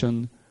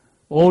Corporation,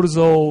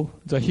 although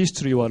the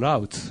history or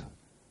route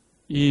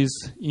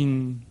is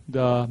in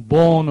the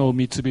born of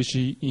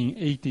Mitsubishi in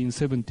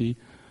 1870,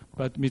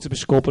 but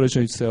Mitsubishi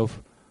Corporation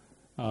itself,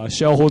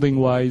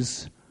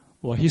 shareholding-wise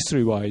or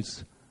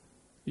history-wise,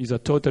 is a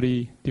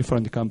totally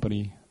different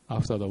company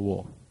after the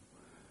war.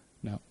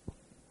 Now,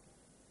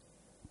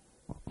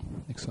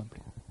 next one,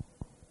 please.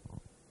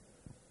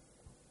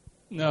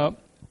 Now,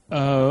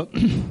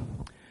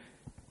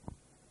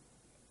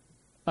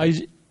 I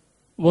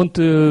want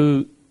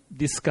to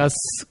discuss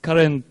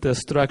current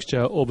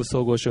structure of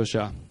Sogo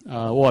Shosha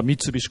or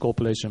Mitsubishi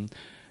Corporation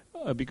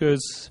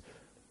because,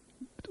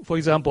 for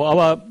example,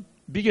 our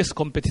biggest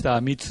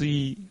competitor,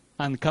 Mitsui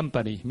and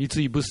Company,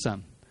 Mitsui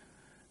Bussan,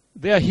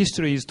 their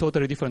history is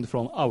totally different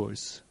from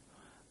ours.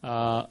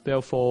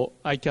 Therefore,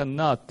 I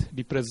cannot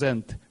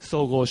represent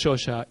Sogo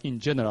Shosha in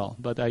general,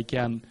 but I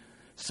can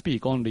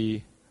speak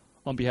only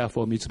on behalf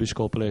of Mitsubishi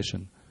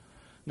Corporation.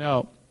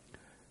 Now,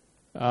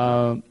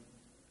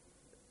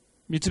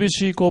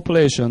 Mitsubishi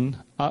Corporation,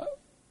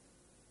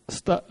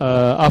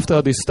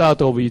 after the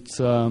start of its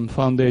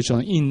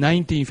foundation in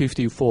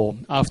 1954,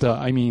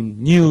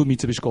 new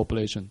Mitsubishi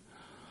Corporation,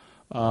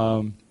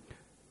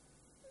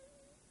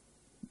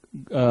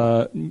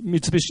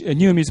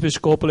 new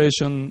Mitsubishi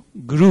Corporation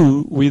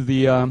grew with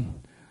the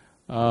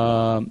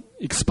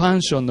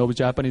expansion of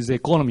Japanese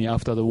economy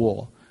after the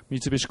war.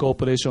 Mitsubishi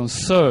Corporation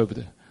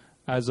served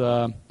as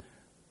a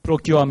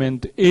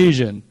procurement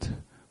agent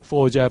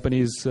for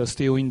Japanese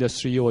steel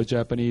industry or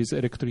Japanese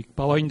electric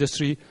power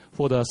industry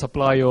for the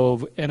supply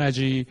of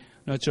energy,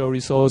 natural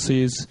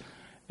resources,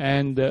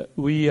 and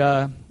we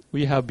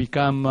have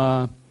become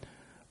a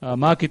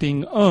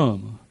marketing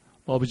arm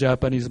of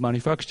Japanese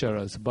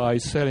manufacturers by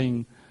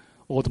selling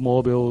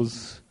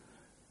automobiles,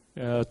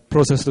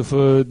 processed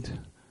food,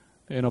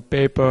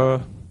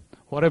 paper,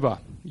 whatever,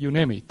 you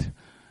name it.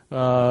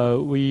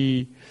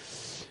 We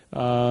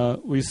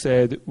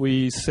said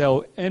we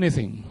sell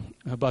anything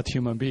but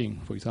human being,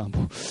 for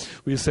example.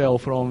 We sell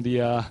from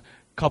the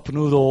cup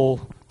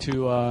noodle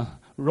to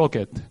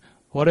rocket.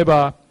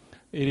 Whatever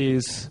it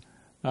is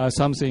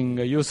something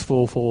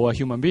useful for a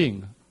human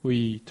being,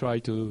 we try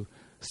to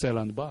sell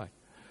and buy.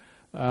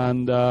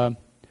 And why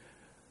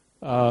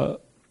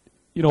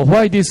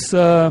this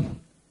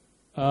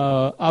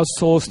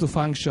outsourced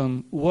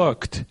function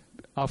worked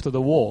after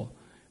the war?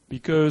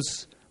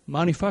 Because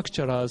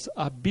manufacturers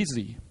are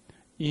busy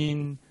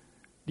in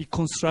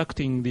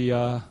reconstructing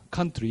the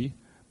country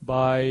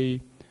by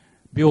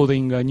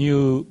building a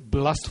new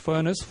blast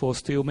furnace for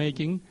steel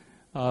making,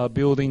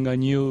 building a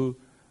new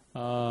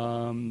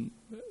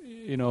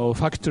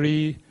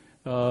factory,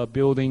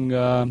 building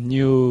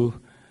new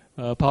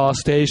power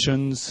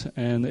stations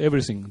and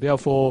everything.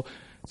 Therefore,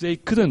 they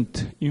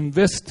couldn't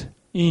invest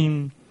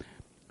in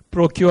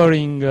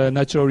procuring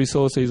natural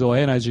resources or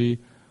energy,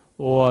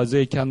 or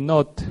they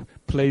cannot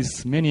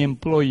place many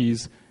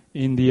employees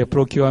in the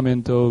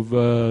procurement of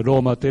raw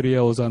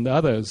materials and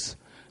others.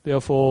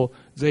 Therefore,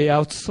 they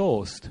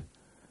outsourced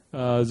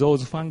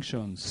those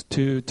functions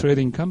to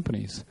trading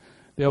companies.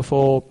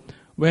 Therefore,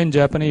 when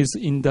Japanese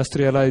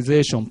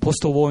industrialization,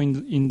 post-war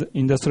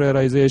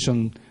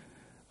industrialization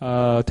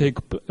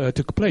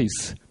took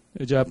place,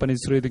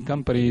 Japanese trading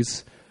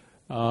companies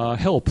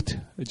helped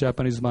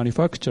Japanese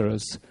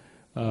manufacturers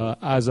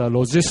as a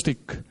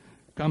logistic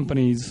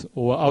companies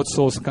or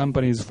outsourced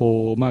companies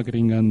for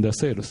marketing and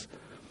sales.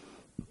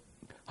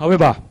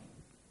 However,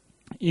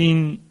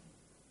 in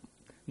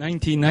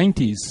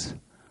 1990s,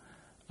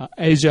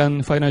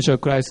 Asian financial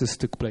crisis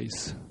took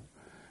place.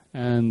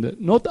 And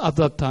not at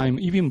that time,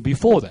 even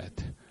before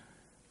that,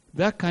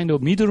 that kind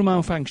of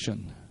middleman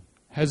function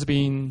has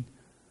been,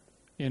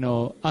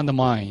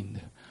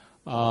 undermined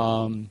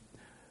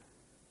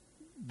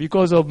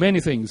because of many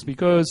things.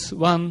 Because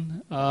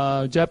one,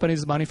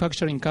 Japanese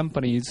manufacturing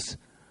companies,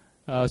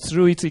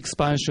 through its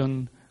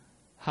expansion,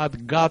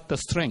 had got the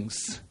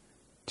strength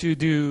to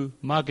do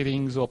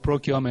marketing or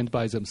procurement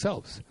by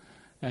themselves.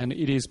 And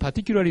it is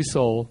particularly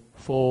so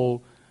for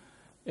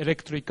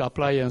electric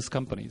appliance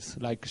companies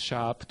like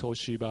Sharp,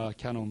 Toshiba,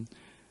 Canon.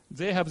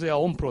 They have their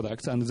own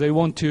products and they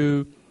want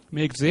to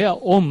make their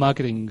own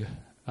marketing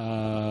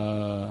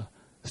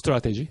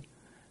strategy.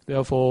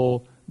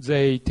 Therefore,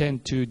 they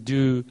tend to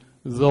do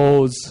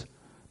those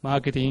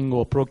marketing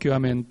or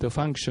procurement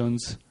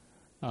functions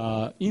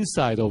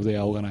inside of their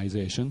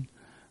organization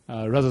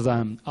rather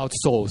than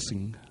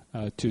outsourcing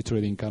to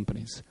trading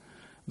companies.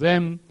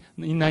 Then,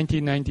 in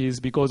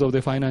 1990s, because of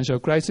the financial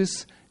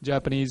crisis,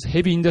 Japanese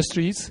heavy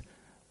industries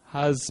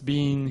has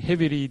been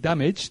heavily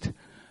damaged,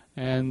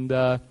 and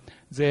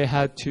they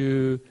had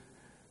to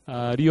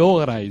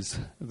reorganize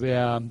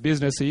their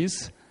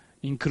businesses,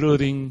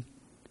 including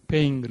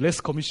paying less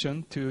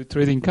commission to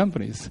trading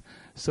companies.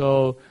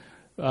 So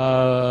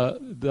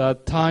the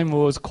time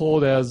was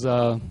called as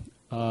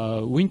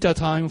winter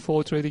time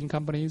for trading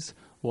companies,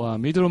 or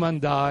middleman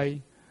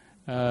die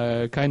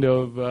kind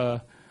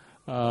of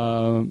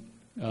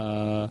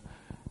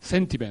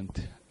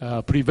sentiment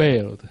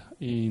prevailed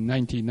in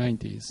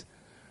 1990s.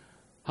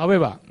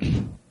 However,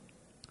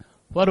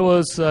 what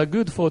was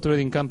good for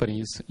trading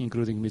companies,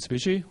 including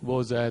Mitsubishi,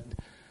 was that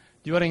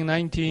during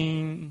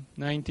 1960s,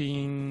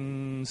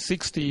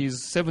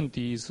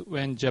 70s,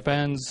 when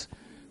Japan's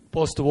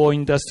post-war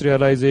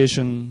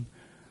industrialization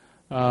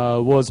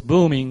was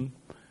booming,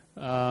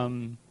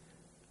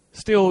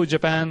 still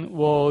Japan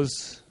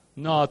was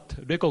not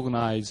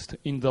recognized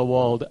in the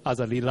world as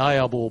a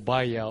reliable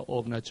buyer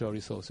of natural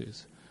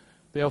resources.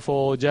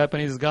 Therefore,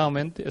 Japanese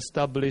government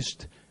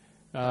established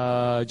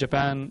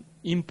Japan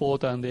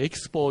import and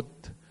export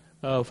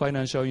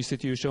financial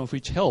institution,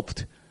 which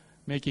helped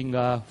making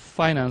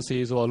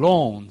finances or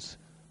loans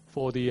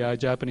for the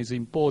Japanese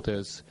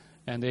importers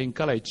and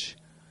encourage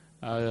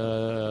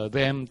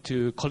them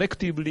to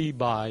collectively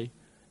buy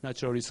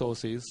natural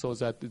resources so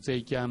that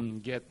they can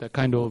get the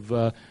kind of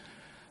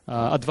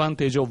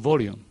advantage of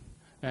volume.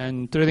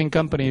 And trading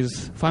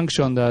companies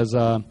functioned as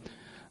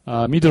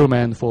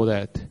middleman for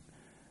that.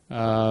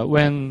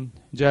 When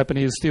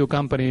Japanese steel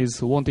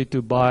companies wanted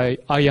to buy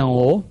iron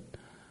ore,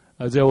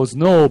 there was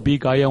no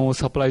big iron ore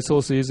supply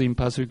sources in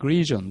Pacific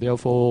region.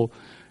 Therefore,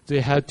 they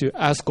had to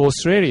ask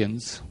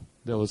Australians.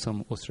 There was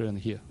some Australian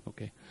here,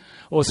 okay.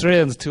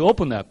 Australians to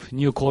open up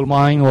new coal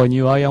mine or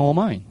new iron ore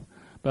mine.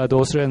 But the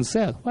Australians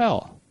said,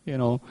 well,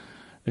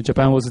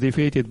 Japan was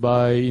defeated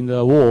in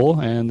the war,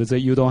 and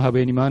you don't have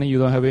any money, you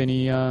don't have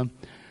any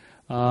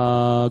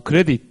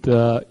credit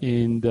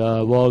in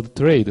the world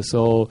trade.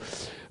 So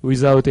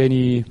without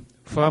any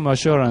firm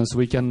assurance,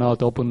 we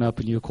cannot open up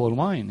a new coal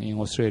mine in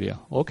Australia.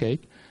 Okay.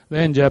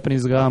 Then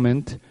Japanese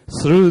government,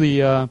 through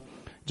the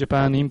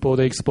Japan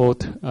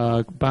Import-Export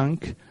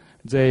Bank,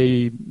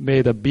 they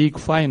made a big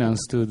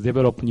finance to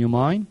develop new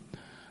mine.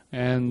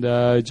 And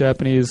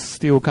Japanese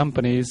steel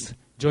companies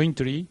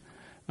jointly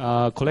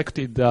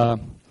collected a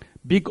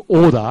big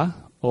order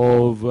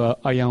of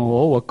iron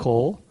ore or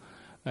coal.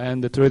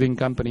 And the trading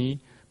company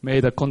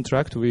made a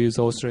contract with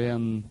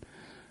Australian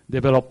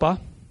developer.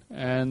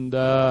 And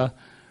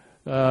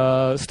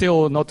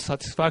still not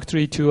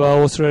satisfactory to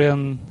our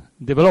Australian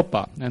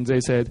developer, and they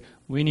said,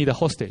 we need a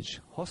hostage.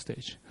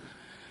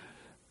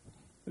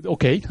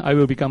 Okay, I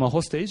will become a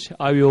hostage.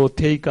 I will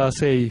take,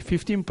 say,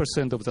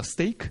 15% of the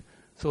stake,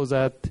 so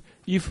that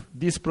if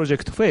this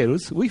project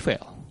fails, we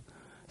fail.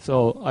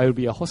 So I will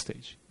be a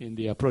hostage in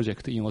the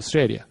project in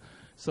Australia.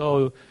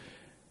 So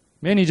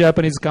many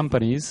Japanese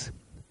companies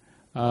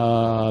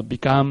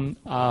become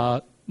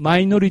a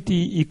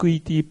minority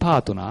equity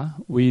partner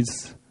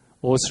with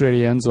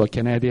Australians or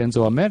Canadians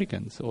or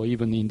Americans or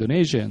even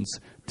Indonesians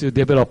to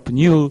develop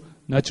new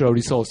natural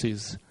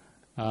resources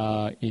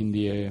in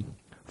the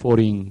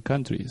foreign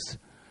countries.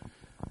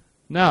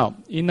 Now,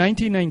 in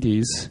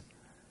 1990s,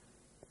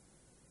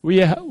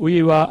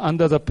 we were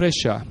under the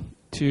pressure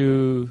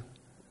to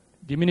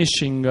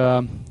diminishing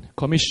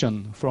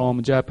commission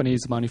from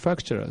Japanese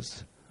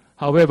manufacturers.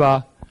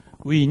 However,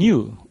 we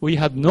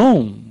had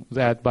known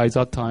that by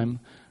that time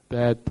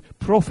that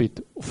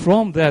profit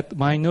from that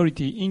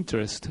minority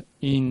interest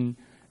in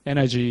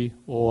energy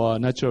or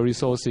natural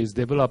resources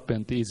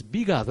development is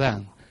bigger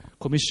than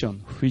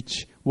commission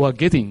which we're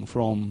getting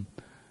from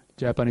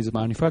Japanese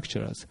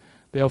manufacturers.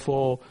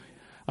 Therefore,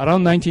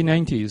 around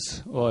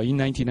 1990s or in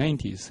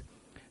 1990s,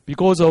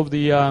 because of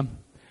the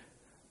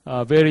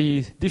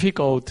very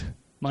difficult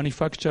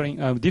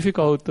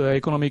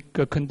economic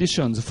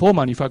conditions for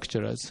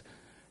manufacturers,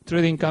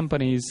 trading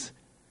companies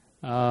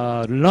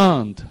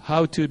learned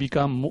how to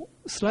become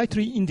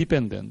slightly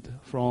independent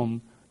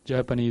from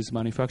Japanese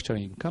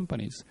manufacturing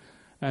companies,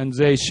 and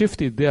they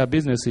shifted their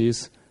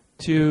businesses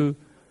from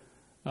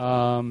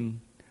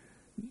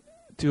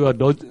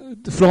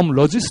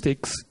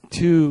logistics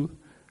to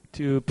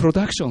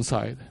production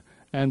side.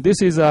 And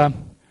this is a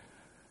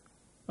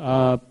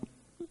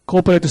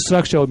corporate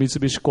structure of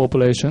Mitsubishi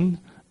Corporation,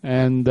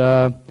 and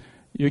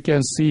you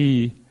can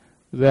see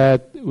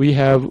that we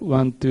have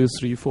 1, 2,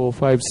 3, 4,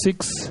 5,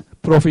 6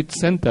 profit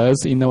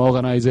centers in the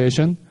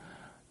organization,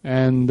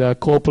 and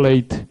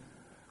corporate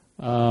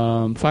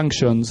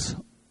functions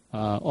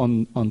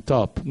on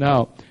top.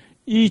 Now,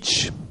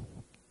 each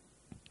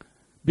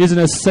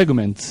business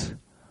segments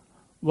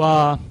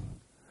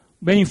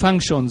main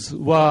functions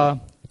were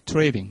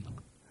trading.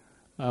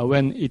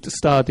 When it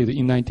started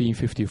in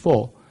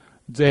 1954,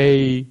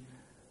 they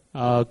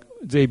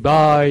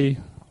buy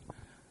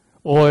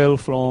oil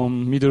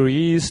from Middle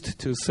East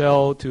to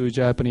sell to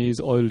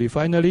Japanese oil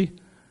refinery,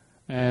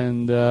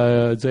 and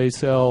they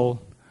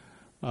sell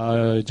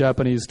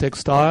Japanese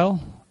textile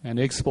and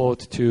export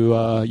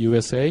to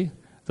USA.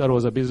 That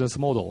was a business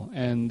model,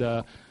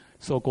 and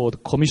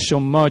so-called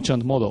commission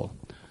merchant model.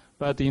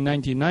 But in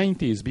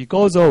 1990s,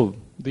 because of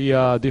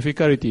the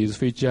difficulties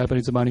which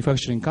Japanese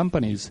manufacturing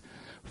companies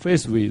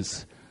faced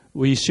with,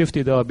 we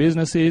shifted our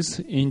businesses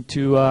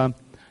into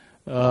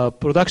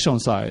production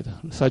side,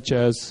 such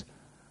as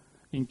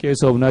in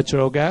case of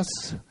natural gas,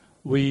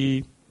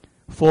 we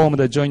formed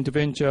a joint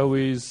venture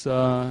with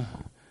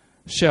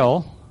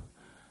Shell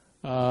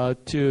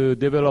to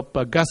develop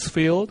a gas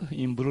field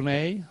in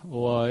Brunei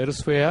or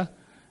elsewhere,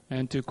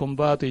 and to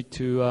convert it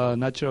to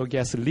natural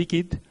gas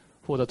liquid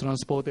for the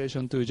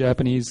transportation to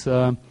Japanese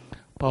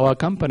power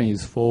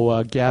companies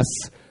for gas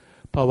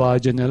power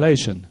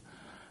generation.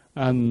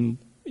 And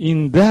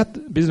in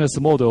that business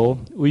model,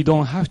 we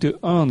don't have to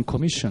earn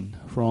commission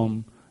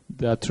from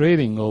the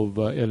trading of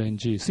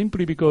LNG,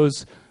 simply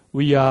because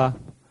we are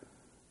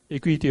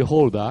equity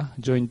holder,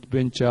 joint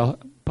venture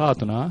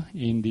partner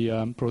in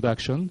the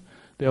production.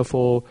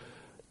 Therefore,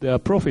 the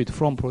profit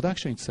from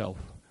production itself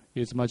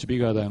is much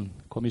bigger than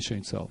commission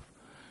itself.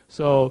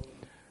 So,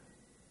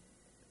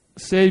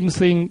 same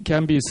thing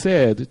can be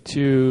said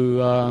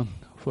to,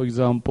 for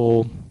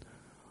example,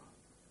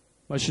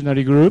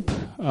 machinery group.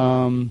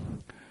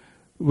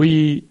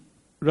 We,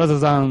 rather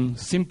than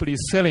simply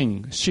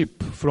selling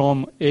ship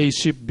from a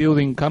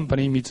shipbuilding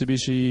company,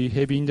 Mitsubishi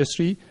Heavy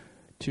Industry,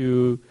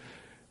 to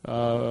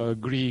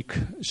Greek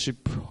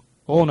ship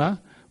owner,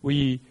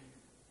 we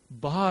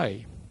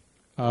buy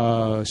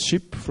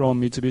ship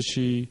from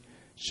Mitsubishi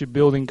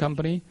shipbuilding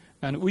company,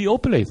 and we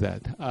operate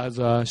that as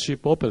a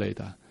ship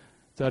operator.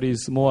 That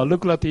is more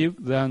lucrative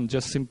than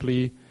just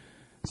simply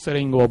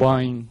selling or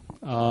buying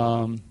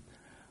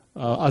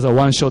as a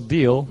one-shot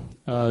deal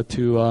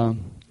to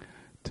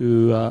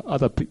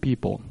other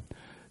people.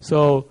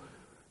 So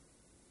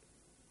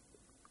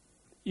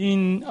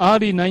in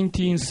early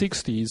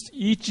 1960s,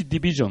 each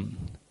division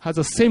has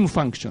the same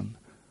function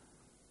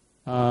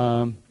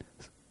to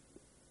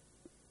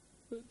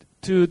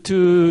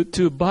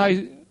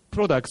buy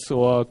products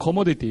or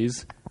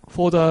commodities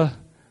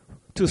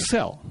to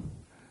sell.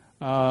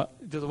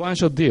 Just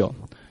one-shot deal.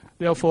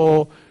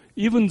 Therefore,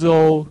 even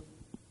though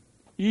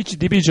each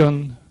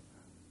division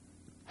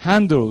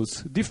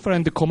handles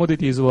different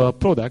commodities or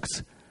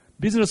products,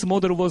 business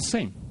model was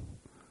same.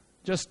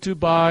 Just to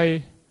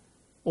buy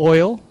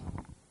oil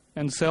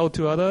and sell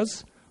to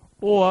others,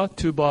 or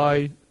to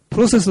buy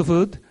processed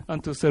food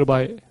and to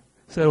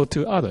sell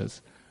to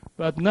others.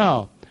 But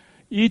now,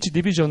 each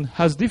division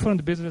has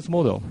different business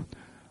model.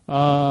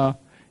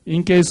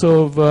 In case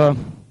of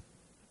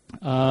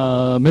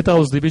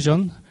metals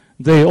division,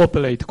 they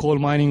operate coal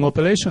mining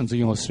operations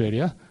in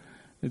Australia.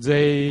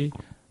 They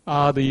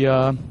are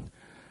the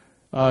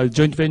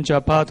joint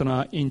venture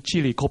partner in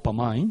Chile copper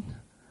mine.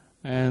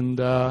 And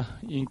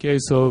in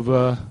case of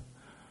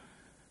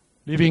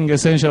Living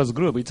Essentials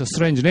Group, it's a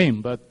strange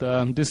name, but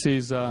this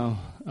is a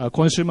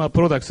consumer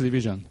products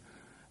division.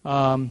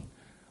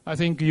 I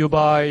think you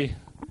buy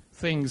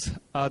things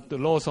at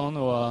Lawson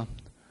or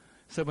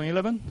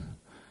 7-Eleven,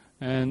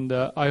 and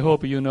I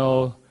hope you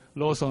know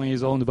Lawson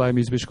is owned by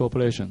Mitsubishi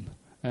Corporation.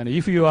 And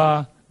if you are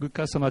a good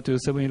customer to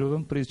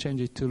 7-Eleven, please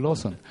change it to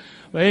Lawson.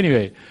 But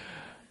anyway,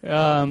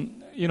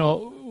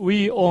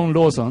 we own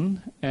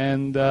Lawson,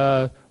 and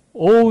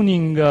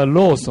owning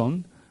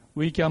Lawson,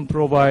 we can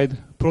provide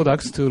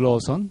products to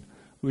Lawson.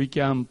 We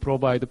can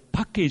provide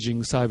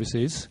packaging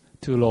services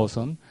to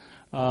Lawson.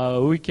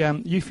 We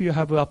can, if you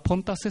have a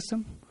Ponta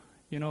system,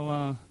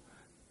 you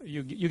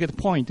get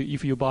point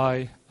if you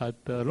buy at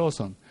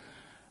Lawson.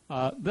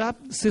 That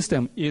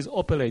system is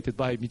operated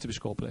by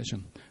Mitsubishi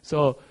Corporation.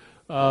 So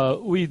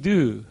we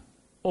do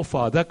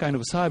offer that kind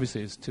of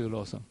services to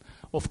Lawson.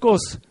 Of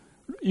course,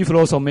 if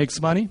Lawson makes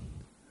money,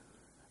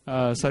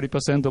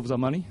 30% of the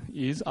money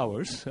is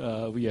ours.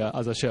 We are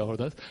as a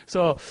shareholders.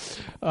 So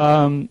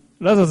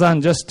rather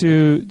than just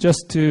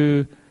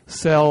to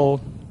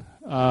sell,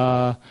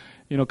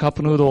 cup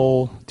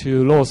noodle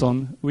to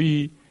Lawson,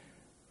 we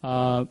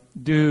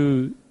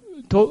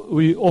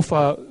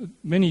offer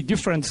many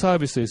different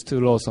services to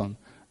Lawson,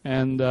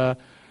 and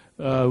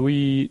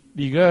we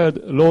regard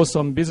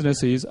Lawson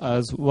businesses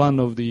as one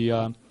of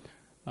the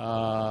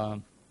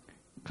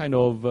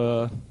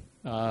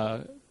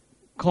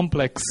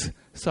complex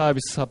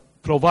service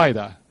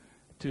provider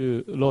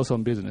to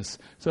Lawson business.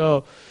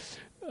 So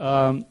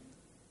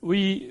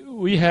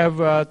we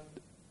have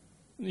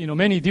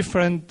many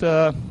different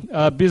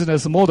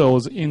business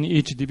models in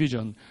each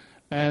division,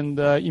 and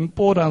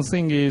important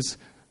thing is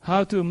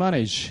how to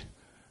manage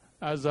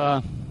as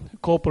a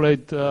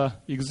corporate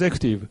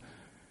executive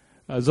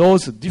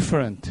those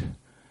different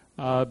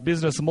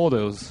business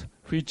models,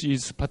 which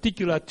is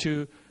particular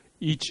to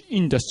each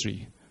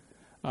industry.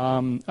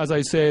 As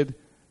I said,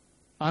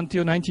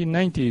 until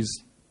 1990s,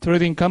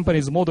 trading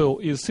companies' model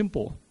is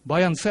simple: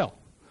 buy and sell.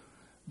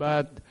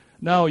 But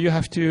now you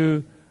have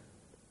to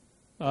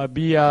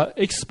be an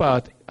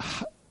expert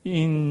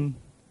in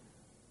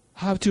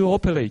how to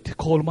operate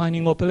coal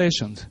mining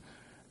operations.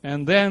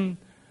 And then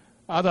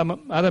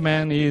other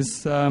man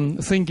is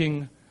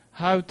thinking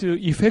how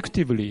to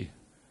effectively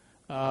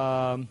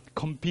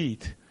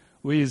compete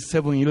with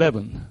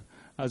 7-Eleven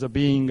as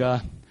being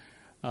a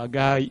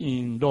guy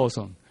in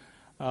Lawson.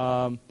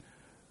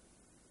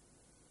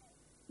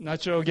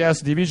 Natural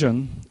gas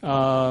division,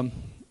 at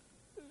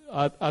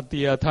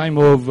the time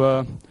of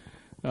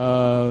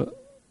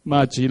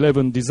March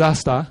 11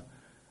 disaster,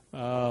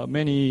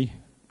 many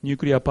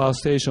nuclear power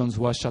stations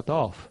were shut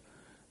off.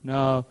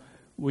 Now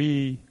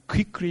we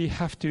quickly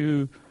have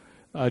to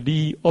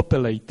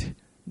reoperate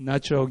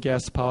natural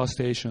gas power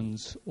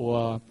stations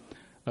or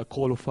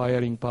coal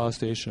firing power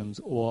stations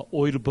or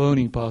oil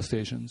burning power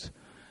stations.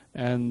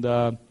 And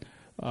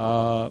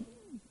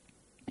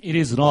it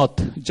is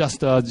not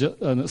just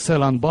a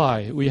sell and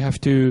buy. We have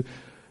to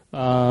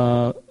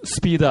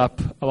speed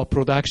up our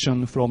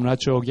production from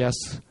natural gas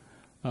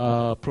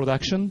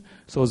production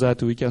so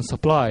that we can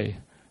supply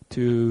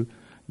to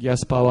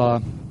gas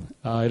power,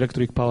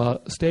 electric power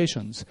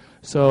stations.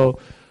 So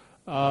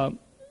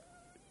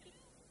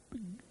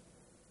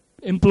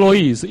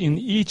employees in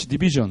each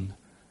division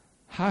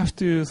have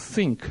to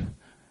think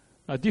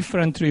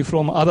differently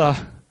from other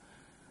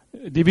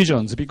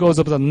divisions because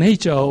of the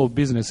nature of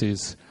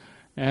businesses.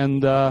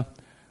 And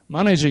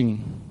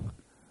managing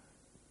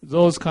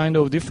those kind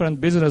of different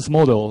business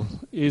models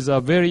is a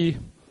very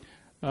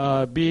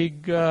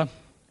big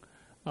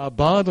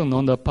burden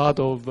on the part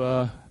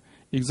of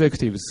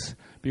executives.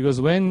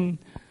 Because when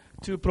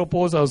two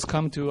proposals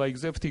come to an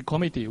executive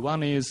committee,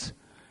 one is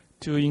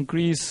to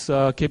increase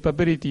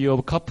capability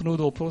of cup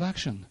noodle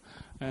production,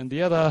 And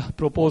the other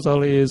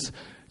proposal is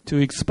to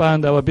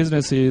expand our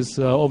businesses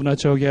of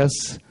natural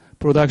gas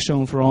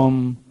production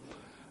from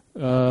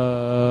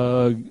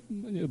Brunei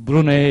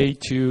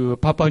to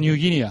Papua New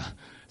Guinea.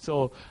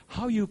 So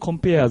how you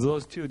compare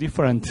those two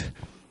different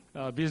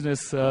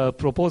business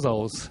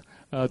proposals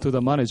to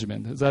the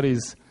management? That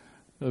is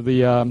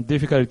the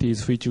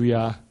difficulties which we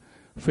are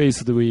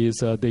faced with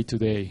day to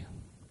day.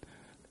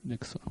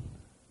 Next one.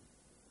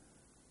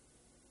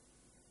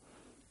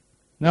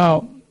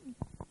 Now,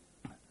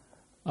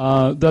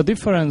 the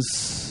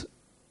difference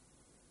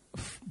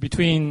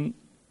between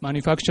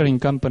manufacturing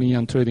company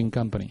and trading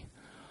company.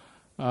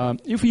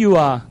 If you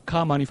are a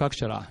car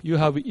manufacturer, you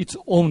have its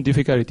own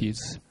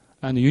difficulties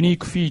and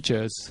unique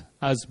features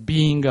as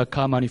being a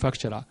car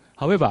manufacturer.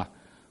 However,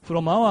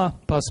 from our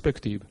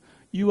perspective,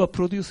 you are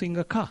producing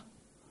a car.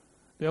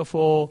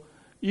 Therefore,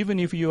 even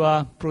if you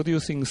are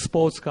producing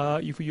sports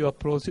car, if you are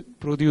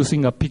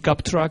producing a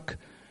pickup truck,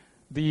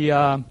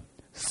 the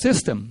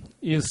system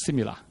is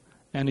similar.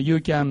 And you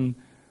can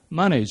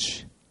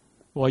manage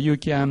or you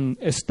can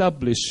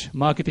establish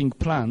marketing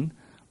plan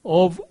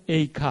of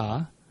a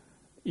car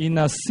in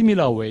a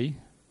similar way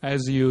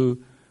as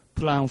you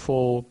plan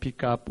for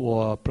pickup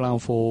or plan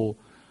for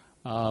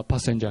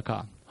passenger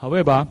car.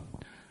 However,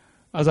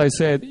 as I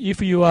said,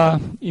 if you are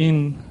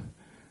in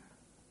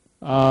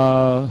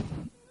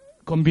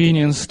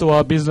convenience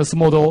store business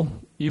model,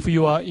 if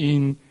you are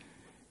in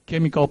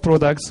chemical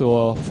products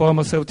or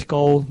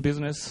pharmaceutical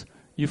business,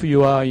 if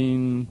you are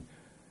in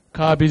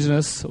car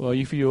business, or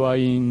if you are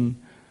in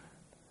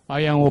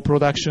iron ore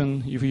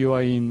production, if you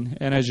are in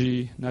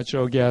energy,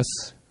 natural gas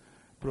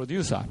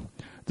producer,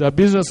 the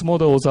business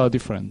models are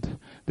different.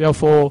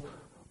 Therefore,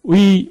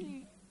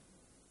 we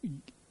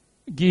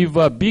give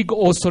a big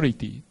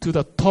authority to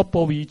the top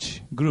of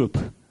each group.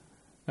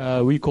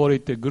 We call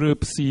it the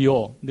group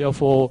CEO.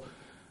 Therefore,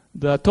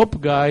 the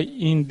top guy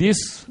in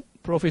this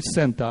profit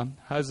center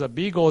has a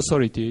big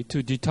authority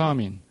to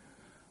determine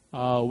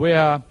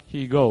where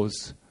he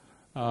goes.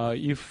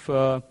 If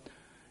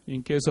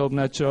in case of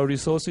natural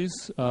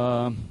resources,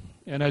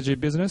 energy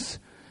business,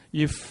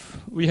 if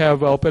we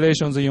have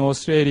operations in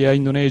Australia,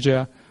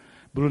 Indonesia,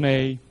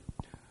 Brunei,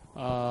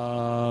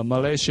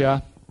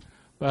 Malaysia,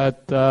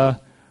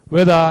 but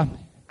whether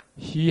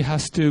he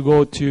has to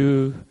go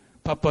to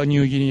Papua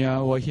New Guinea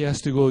or he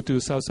has to go to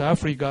South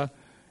Africa,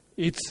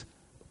 it's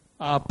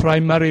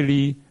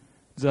primarily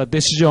the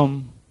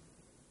decision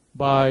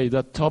by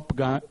the top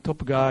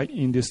guy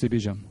in this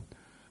division.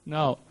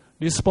 Now,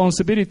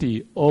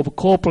 responsibility of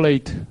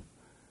corporate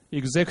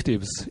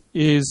executives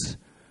is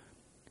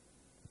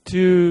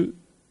to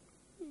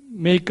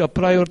make a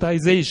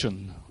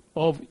prioritization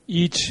of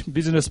each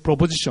business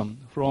proposition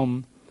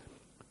from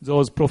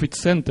those profit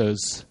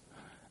centers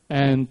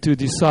and to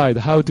decide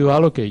how to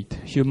allocate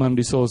human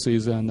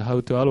resources and how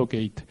to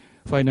allocate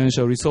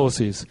financial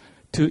resources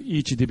to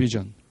each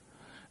division.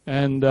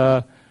 And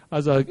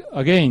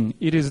again,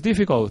 it is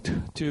difficult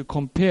to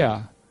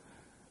compare,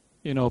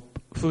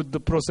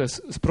 food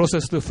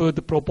processed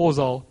food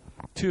proposal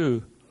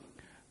to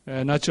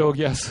natural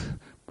gas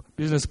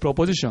business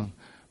proposition.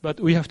 But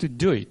we have to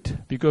do it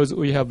because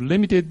we have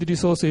limited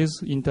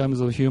resources in terms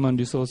of human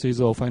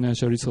resources or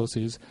financial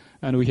resources,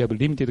 and we have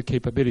limited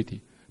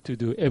capability to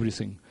do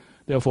everything.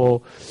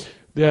 Therefore,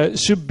 there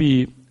should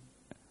be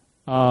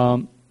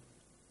some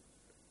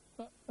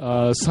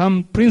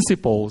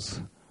principles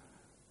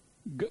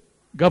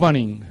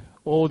governing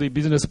all the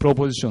business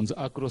propositions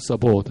across the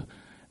board.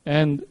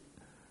 And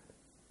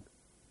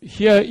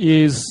here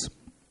is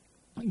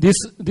this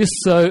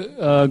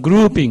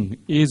grouping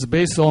is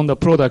based on the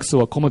products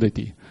or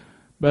commodity.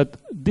 But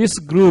this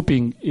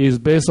grouping is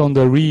based on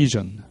the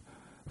region.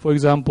 For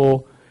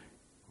example,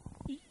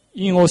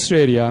 in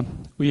Australia,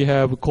 we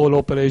have coal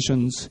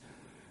operations,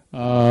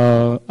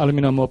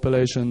 aluminum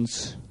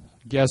operations,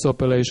 gas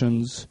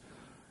operations,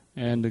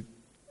 and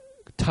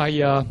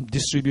tire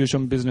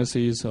distribution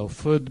businesses or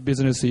food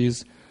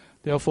businesses.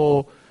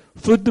 Therefore,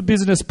 food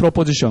business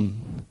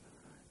proposition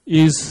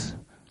is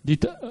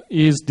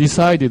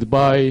decided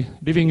by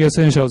Living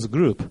Essentials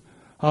Group.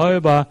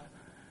 However,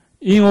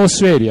 in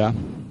Australia,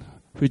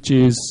 which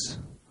is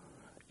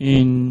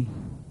in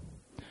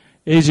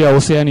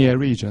Asia-Oceania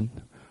region,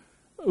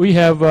 we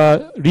have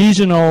a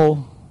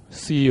regional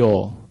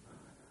CEO,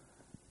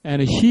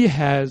 and he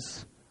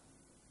has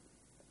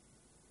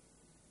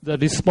the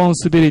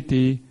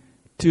responsibility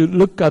to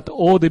look at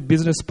all the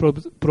business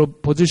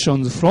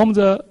propositions from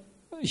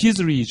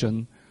his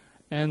region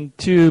and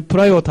to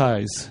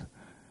prioritize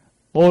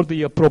all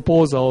the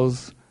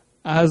proposals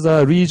as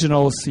a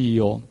regional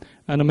CEO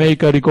and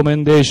make a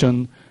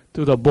recommendation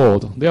to the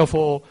board.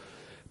 Therefore,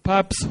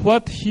 perhaps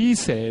what he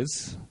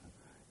says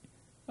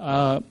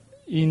as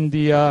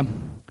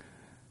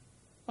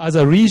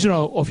a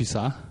regional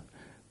officer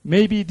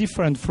may be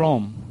different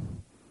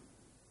from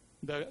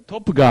the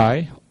top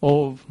guy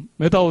of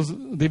metals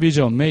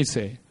division may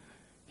say.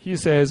 He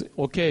says,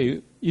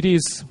 okay, it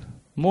is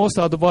most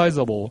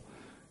advisable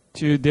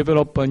to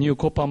develop a new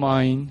copper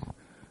mine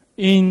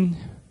in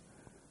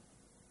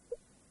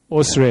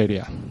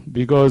Australia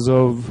because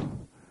of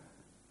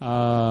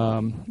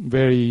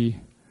very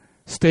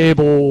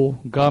stable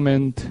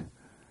government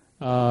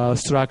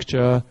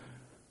structure,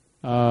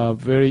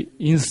 very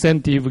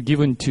incentive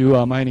given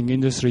to mining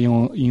industry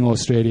in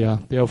Australia.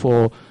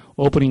 Therefore,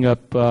 opening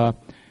up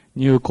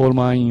new coal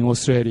mine in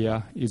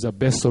Australia is the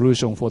best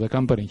solution for the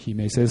company, he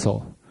may say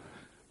so.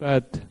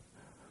 But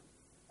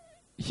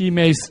he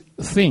may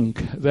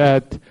think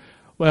that,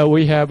 well,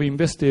 we have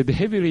invested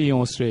heavily in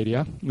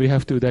Australia. We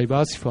have to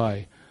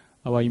diversify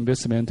our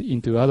investment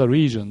into other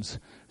regions.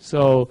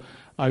 So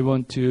I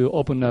want to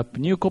open up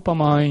new copper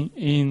mine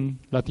in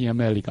Latin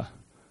America.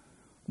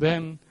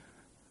 Then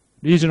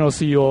regional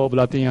CEO of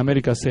Latin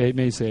America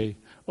may say,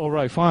 all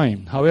right,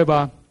 fine.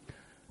 However,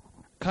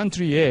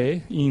 country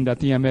A in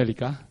Latin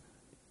America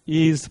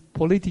is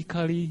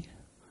politically,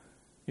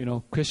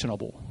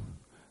 questionable.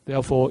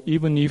 Therefore,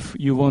 even if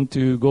you want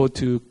to go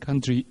to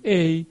country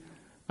A,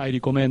 I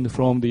recommend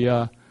from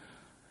the,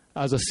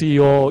 as a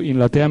CEO in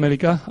Latin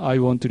America, I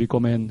want to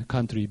recommend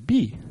country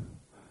B,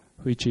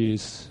 which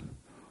is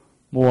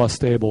more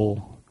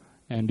stable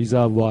and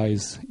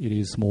reserve-wise, it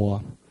is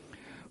more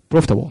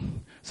profitable.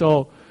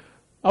 So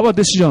our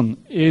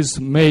decision is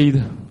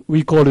made,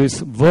 we call this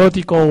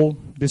vertical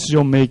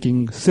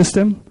decision-making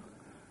system,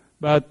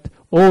 but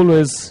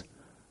always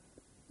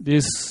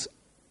this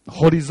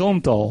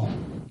horizontal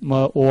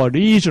or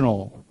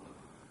regional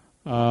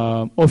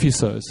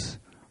officers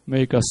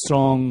make a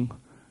strong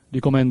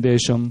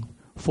recommendation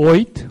for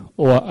it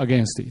or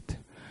against it.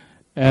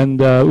 And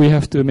we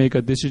have to make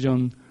a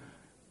decision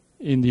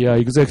in the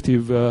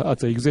executive, at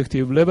the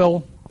executive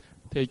level,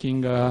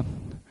 taking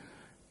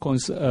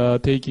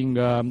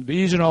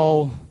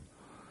regional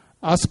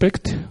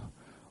aspect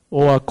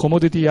or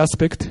commodity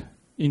aspect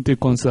into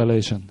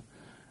consideration.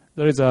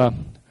 That is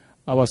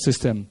our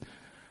system.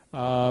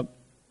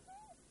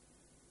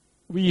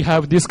 We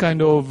have this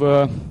kind of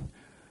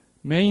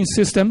main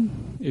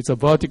system. It's a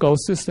vertical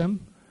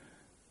system,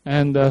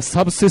 and a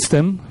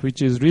subsystem,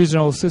 which is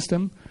regional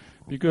system,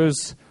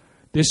 because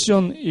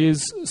decision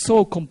is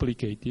so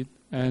complicated,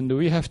 and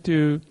we have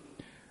to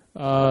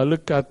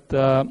look at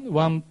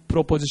one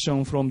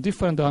proposition from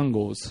different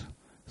angles.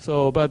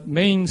 So, but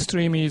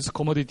mainstream is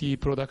commodity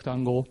product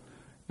angle,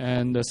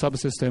 and the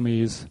subsystem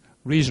is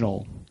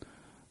regional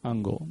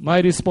angle. My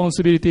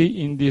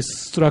responsibility in this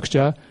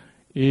structure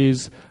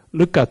is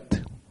look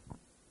at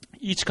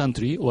each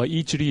country or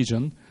each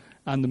region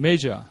and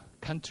measure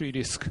country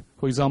risk.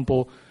 For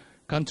example,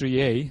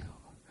 country A,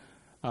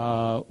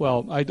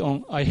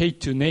 I hate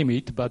to name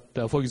it, but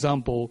for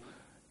example,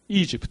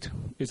 Egypt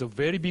is a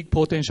very big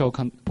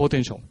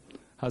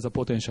has a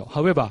potential.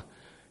 However,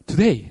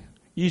 today,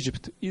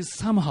 Egypt is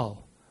somehow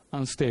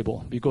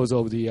unstable because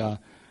of the,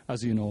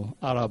 as you know,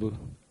 Arab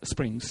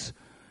Springs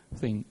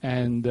thing.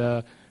 And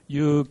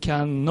you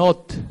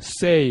cannot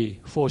say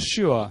for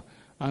sure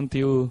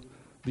until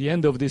the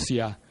end of this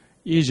year,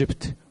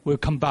 Egypt will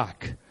come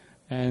back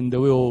and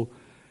will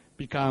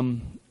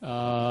become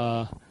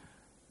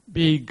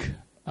big,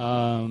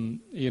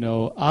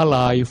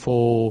 ally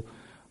for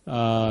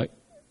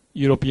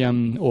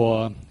European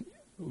or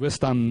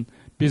Western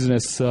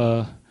business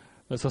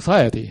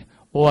society.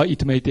 Or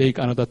it may take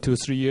another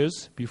 2-3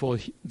 years before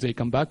they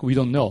come back. We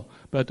don't know.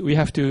 But we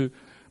have to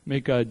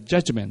make a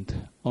judgment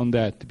on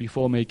that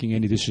before making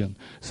any decision.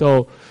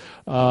 So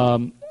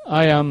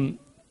I am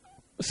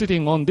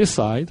sitting on this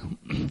side,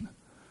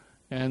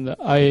 and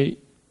I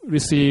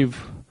receive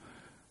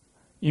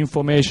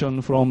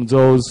information from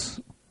those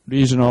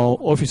regional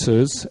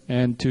officers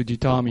and to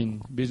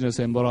determine business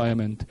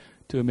environment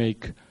to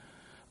make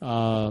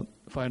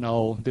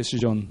final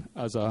decision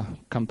as a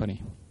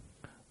company.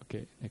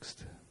 Okay,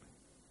 next.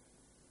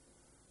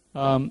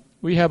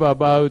 We have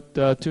about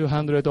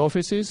 200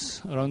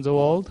 offices around the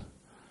world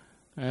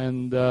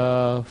and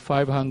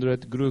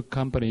 500 group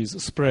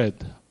companies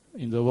spread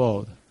in the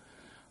world.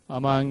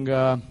 Among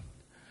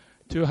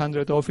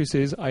 200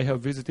 offices, I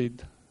have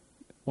visited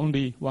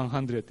only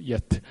 100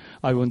 yet.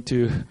 I want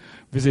to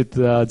visit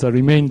the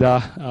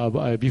remainder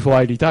before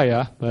I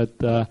retire, but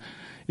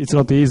it's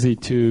not easy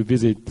to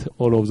visit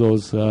all of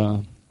those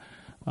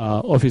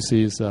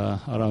offices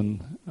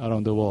around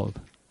the world.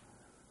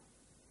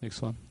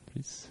 Next one,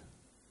 please.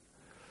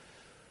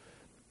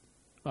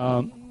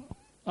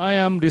 I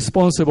am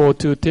responsible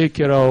to take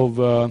care of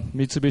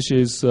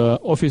Mitsubishi's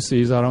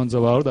offices around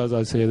the world, as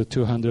I said,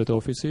 200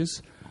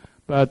 offices.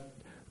 But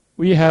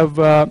we have,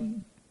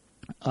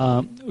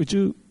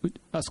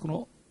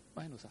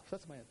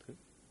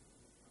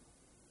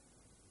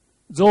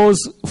 those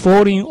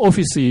foreign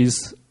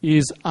offices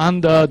is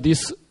under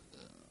this,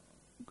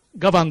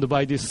 governed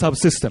by this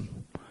subsystem.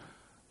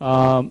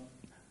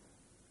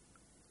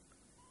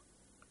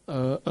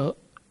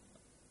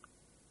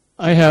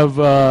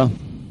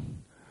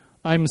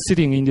 I'm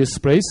sitting in this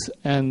place,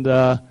 and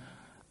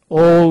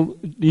all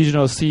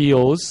regional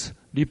CEOs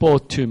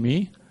report to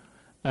me,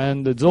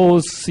 and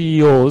those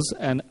CEOs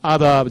and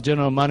other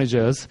general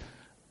managers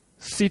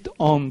sit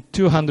on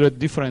 200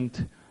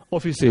 different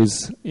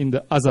offices in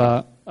the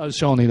as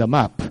shown in the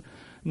map.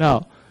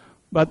 Now,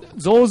 But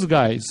those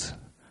guys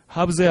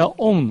have their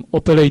own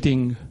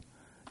operating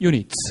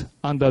units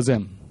under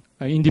them,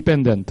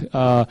 independent,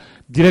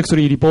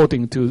 directly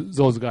reporting to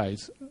those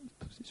guys.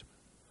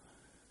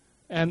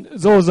 And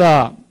those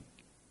are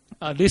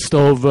a list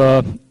of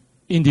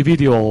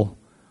individual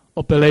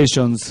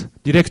operations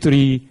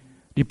directly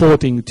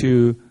reporting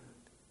to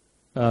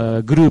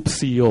group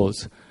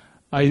CEOs.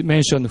 I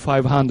mentioned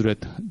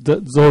 500.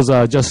 Those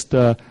are just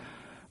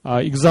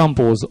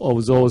examples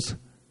of those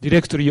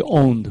directly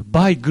owned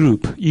by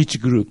group, each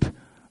group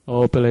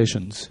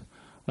operations.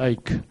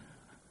 Like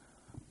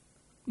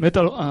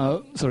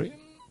Metal,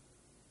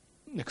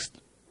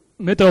 next.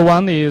 Metal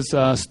One is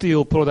a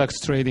steel products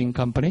trading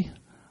company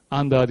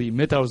under the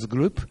Metals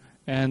Group,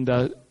 and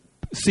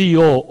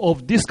CEO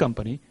of this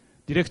company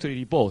directly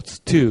reports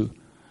to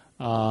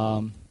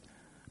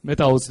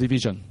Metals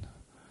Division.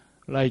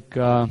 Like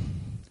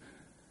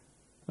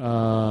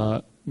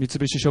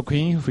Mitsubishi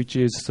Shokuhin, which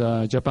is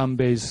a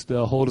Japan-based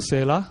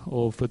wholesaler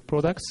of food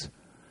products.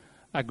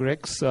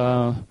 Agrex,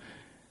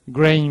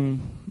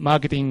 grain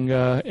marketing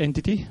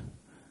entity.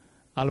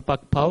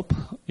 Alpac Pulp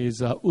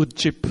is a wood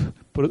chip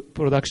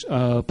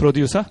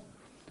producer.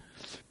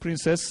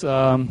 Princess,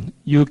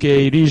 UK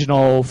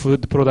regional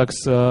food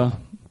products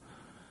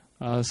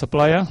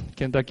supplier.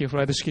 Kentucky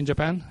Fried Chicken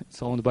Japan,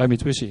 it's owned by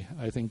Mitsubishi.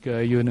 I think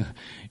you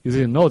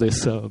didn't know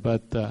this,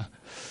 but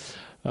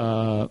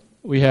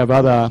we have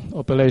other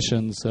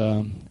operations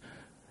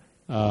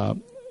outside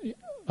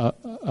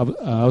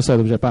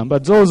of Japan.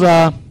 But those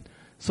are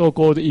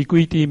so-called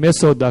equity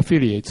method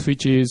affiliates,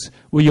 which is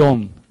we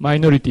own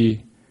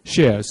minority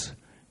shares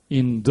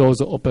in those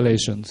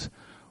operations.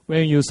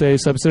 When you say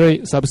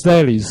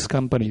subsidiaries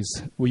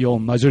companies, we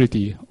own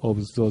majority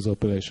of those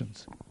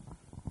operations.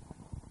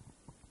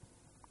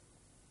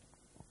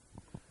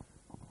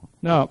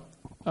 Now,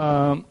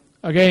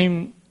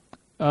 again,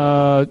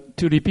 to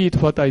repeat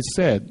what I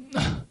said,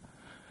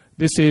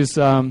 this is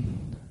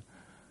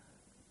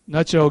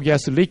natural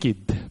gas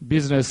liquid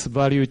business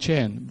value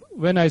chain.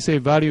 When I say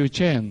value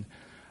chain,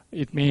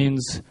 it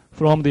means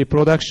from the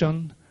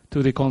production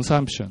to the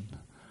consumption.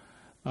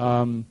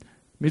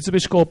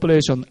 Mitsubishi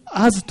Corporation,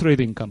 as a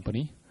trading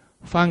company,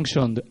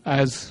 functioned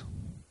as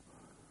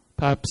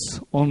perhaps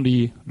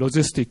only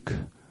logistic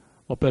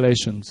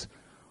operations.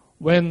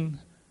 When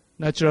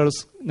natural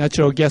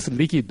gas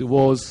liquid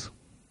was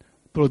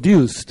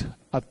produced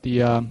at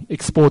the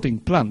exporting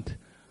plant,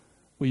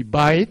 we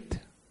buy it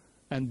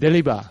and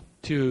deliver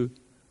to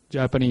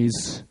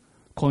Japanese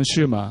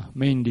consumer,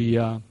 mainly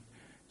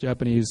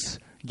Japanese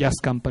gas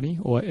company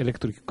or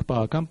electric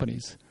power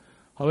companies.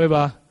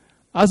 However,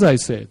 as I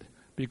said,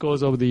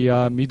 because of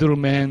the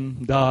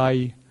middleman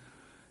die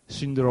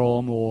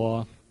syndrome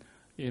or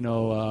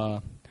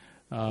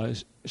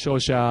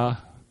shosha,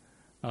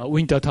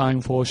 winter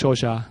time for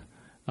shosha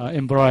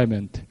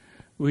environment,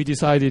 we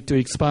decided to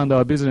expand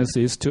our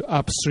businesses to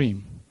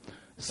upstream.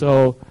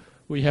 So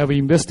we have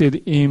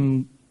invested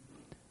in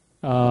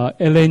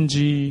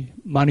LNG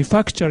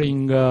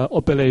manufacturing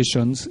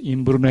operations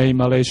in Brunei,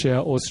 Malaysia,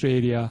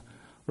 Australia,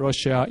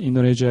 Russia,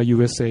 Indonesia,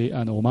 USA,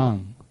 and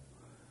Oman,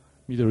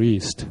 Middle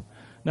East.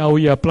 Now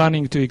we are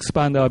planning to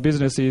expand our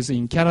businesses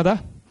in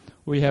Canada.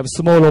 We have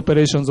small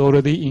operations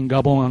already in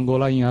Gabon,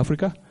 Angola, in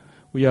Africa.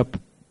 We are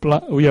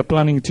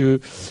planning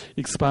to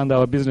expand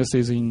our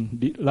businesses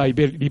in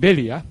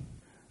Liberia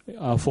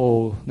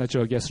for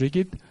natural gas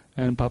liquid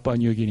and Papua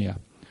New Guinea.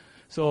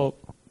 So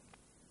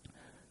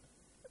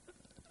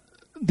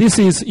this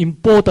is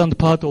important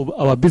part of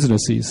our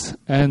businesses,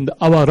 and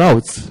our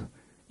routes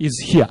is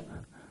here.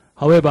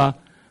 However,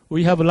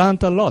 we have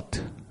learned a lot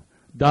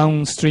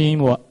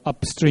downstream or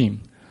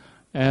upstream,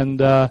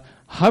 and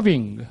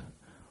having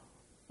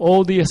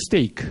all the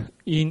stake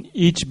in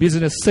each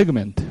business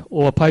segment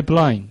or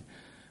pipeline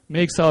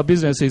makes our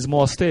businesses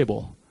more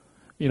stable.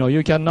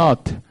 You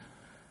cannot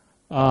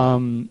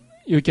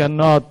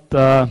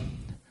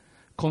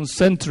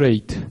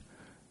concentrate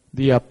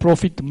the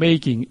profit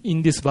making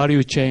in this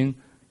value chain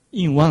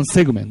in one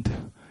segment.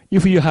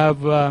 If you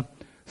have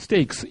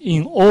stakes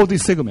in all the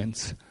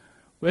segments,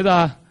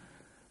 whether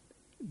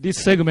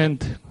this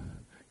segment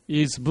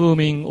is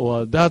booming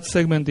or that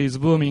segment is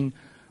booming,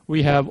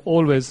 we have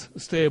always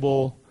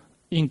stable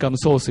income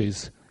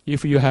sources.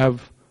 If you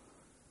have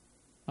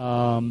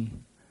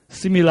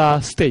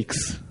similar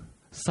stakes,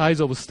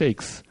 size of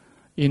stakes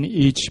in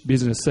each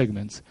business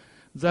segment.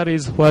 That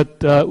is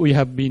what we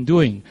have been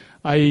doing.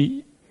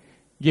 I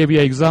gave you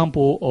an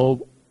example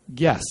of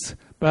gas,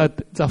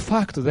 but the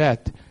fact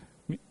that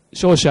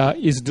Shosha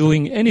is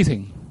doing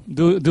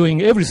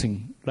doing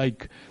everything,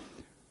 like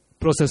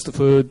processed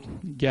food,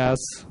 gas,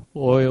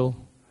 oil,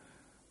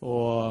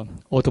 or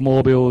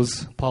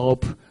automobiles,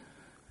 pulp.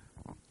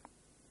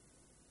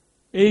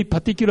 A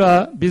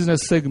particular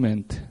business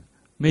segment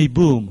may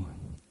boom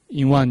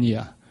in 1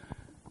 year.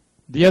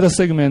 The other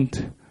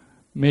segment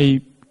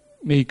may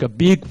make a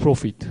big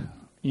profit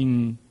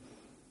in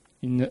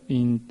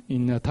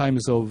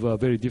times of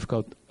very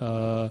difficult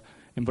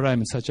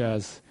environment, such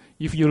as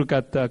if you look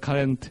at the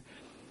current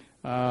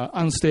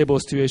unstable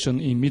situation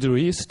in Middle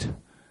East,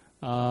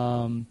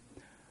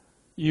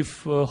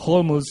 if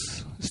Hormuz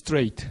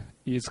Strait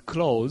is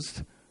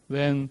closed,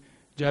 then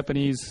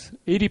Japanese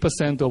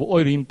 80% of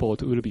oil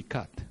import will be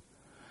cut.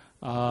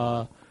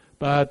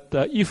 But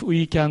if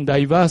we can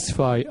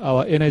diversify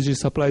our energy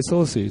supply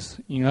sources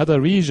in other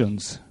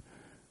regions,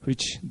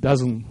 which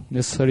doesn't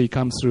necessarily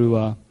come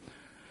through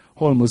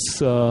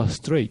Hormuz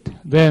Strait,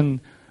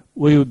 then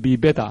we would be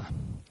better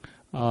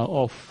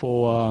off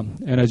for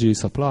energy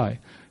supply.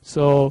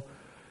 So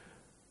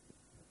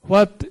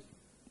what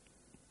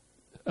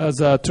as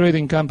a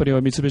trading company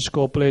or Mitsubishi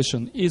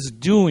Corporation is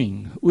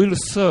doing will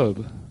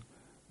serve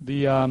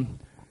the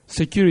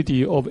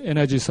security of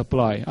energy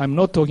supply. I'm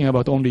not talking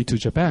about only to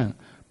Japan,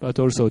 but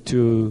also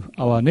to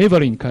our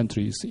neighboring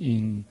countries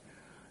in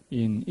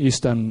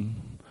eastern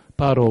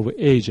part of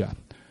Asia.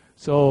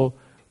 So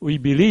we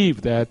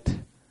believe that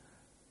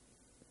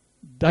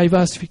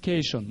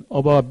diversification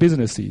of our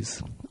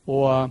businesses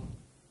or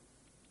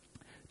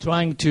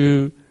trying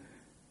to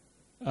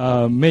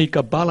make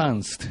a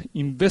balanced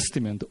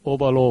investment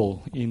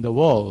overall in the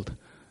world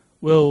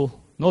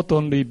will not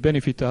only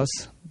benefit us,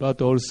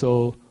 but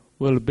also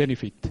will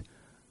benefit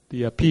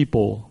the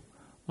people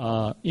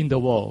in the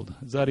world.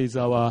 That is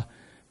our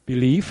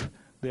belief.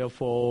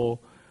 Therefore,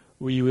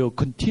 we will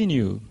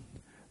continue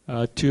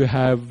to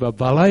have a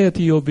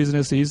variety of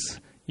businesses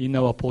in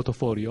our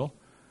portfolio,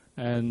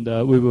 and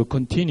we will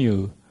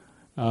continue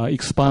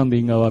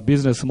expanding our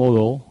business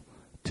model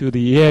to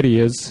the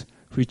areas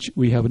which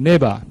we have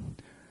never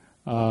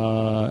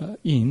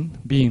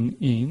been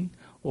in,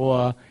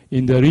 or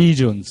in the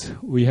regions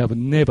we have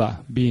never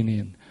been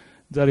in.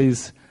 That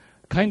is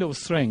kind of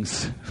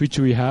strength which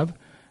we have,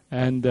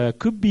 and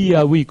could be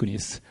a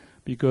weakness,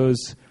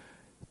 because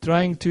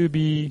trying to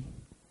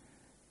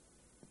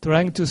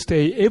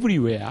stay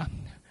everywhere,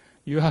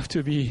 you have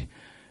to be.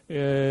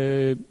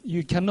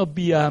 You cannot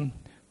be a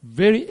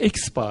very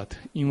expert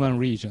in one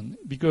region,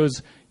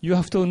 because you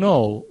have to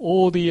know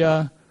all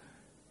the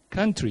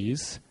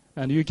countries,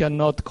 and you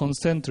cannot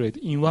concentrate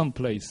in one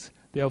place.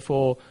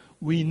 Therefore,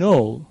 we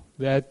know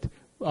that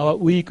our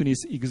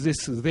weakness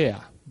exists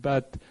there.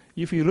 But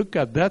if you look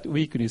at that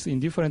weakness in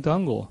different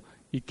angle,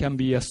 it can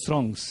be a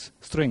strength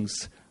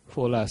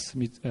for us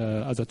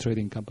as a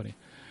trading company.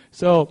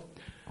 So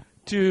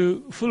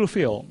to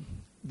fulfill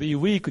the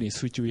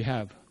weakness which we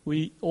have,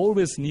 we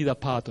always need a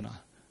partner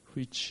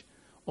which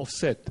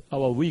offset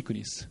our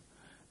weakness,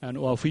 and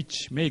or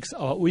which makes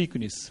our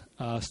weakness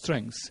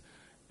strength.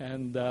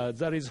 And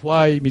that is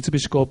why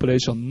Mitsubishi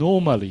Corporation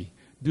normally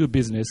do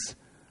business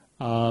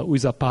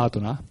with a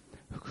partner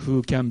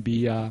who can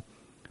be a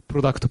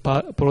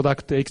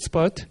product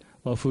expert,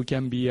 or who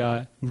can be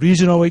a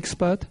regional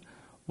expert,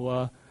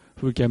 or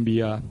who can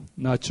be a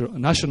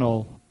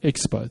national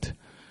expert.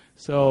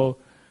 So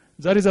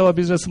that is our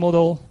business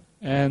model.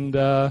 And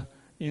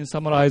in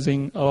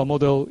summarizing, our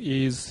model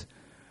is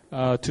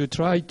to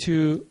try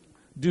to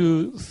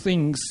do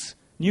things,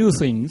 new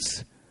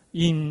things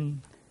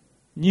in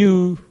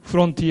new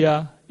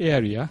frontier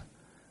area,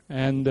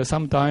 and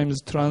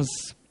sometimes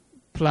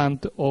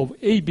transplant of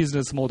a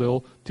business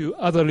model to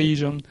other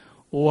region,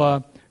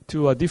 or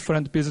to a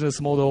different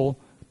business model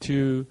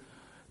to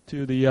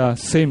the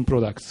same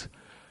products.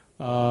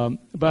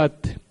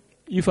 But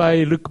if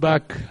I look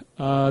back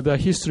the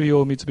history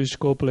of Mitsubishi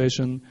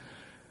Corporation,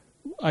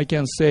 I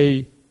can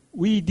say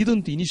we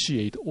didn't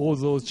initiate all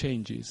those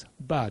changes,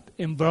 but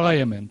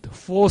environment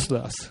forced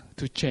us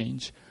to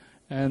change.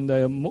 And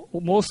the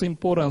most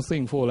important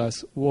thing for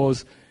us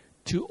was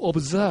to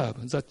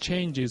observe the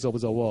changes of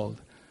the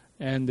world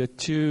and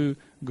to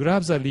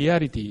grab the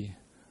reality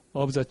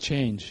of the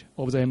change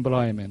of the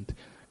environment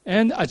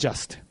and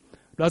adjust,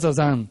 rather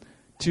than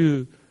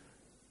to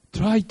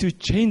try to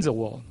change the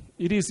world.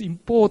 It is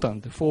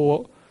important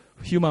for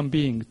human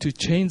being to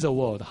change the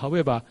world.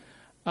 However,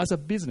 as a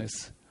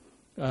business,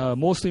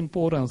 most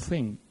important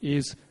thing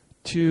is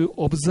to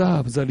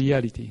observe the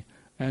reality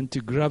and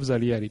to grab the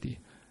reality.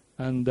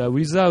 And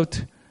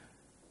without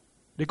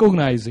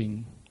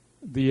recognizing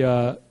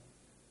the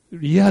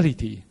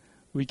reality,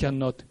 we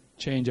cannot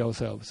change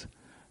ourselves.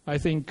 I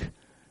think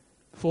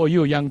for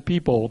you young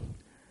people,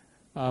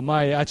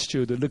 my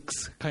attitude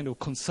looks kind of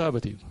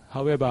conservative.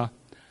 However,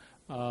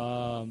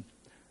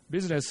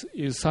 business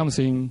is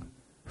something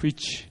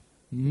which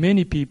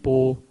many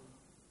people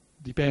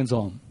depends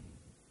on.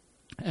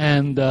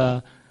 And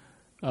our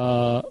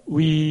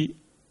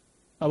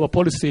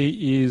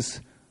policy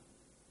is,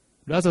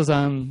 rather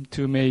than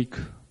to make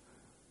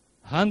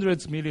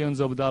hundreds of millions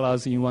of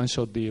dollars in one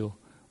shot deal,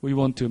 we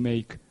want to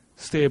make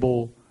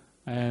stable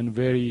and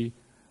very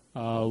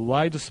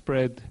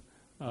widespread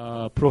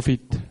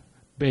profit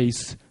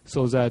base,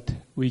 so that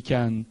we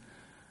can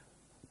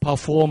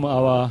perform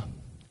our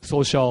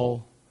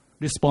social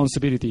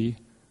responsibility,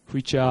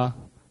 which are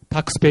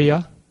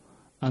taxpayer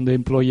and the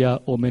employer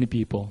of many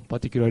people,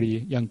 particularly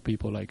young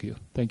people like you.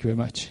 Thank you very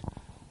much.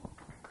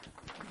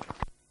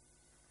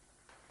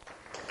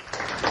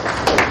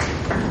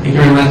 Thank you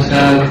very much.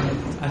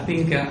 I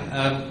think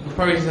we'll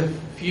probably just have a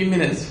few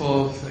minutes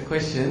for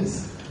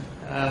questions.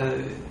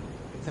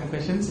 Some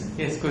questions?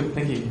 Yes, good.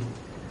 Thank you.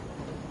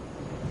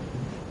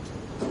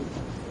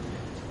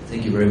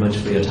 Thank you very much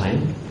for your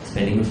time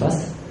spending with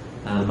us.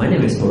 My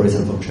name is Boris,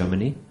 I'm from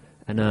Germany.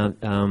 And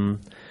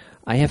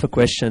I have a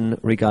question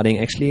regarding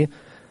actually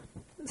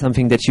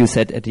something that you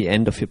said at the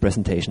end of your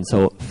presentation.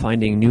 So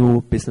finding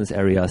new business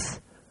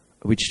areas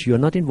which you're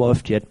not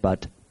involved yet,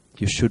 but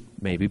you should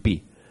maybe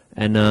be.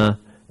 And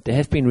there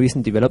have been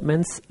recent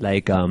developments,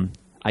 like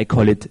I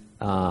call it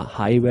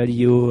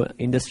high-value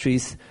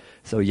industries.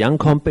 So young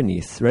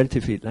companies,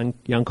 relatively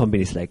young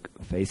companies like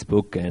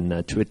Facebook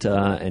and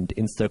Twitter and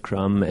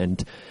Instagram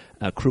and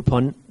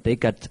Groupon, they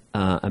got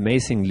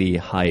amazingly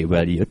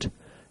high-valued.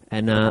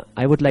 And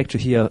I would like to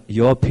hear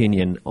your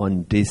opinion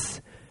on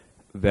these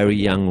very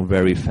young,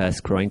 very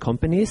fast-growing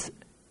companies.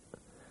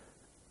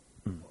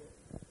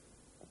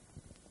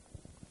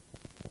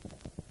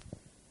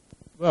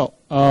 Well,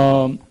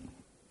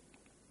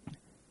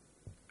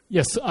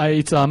 yes,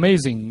 it's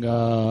amazing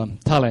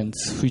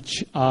talents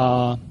which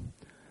are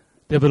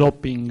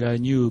developing a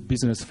new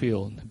business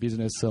field,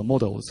 business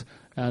models,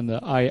 and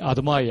I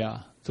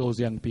admire those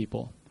young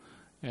people.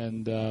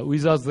 And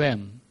without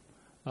them,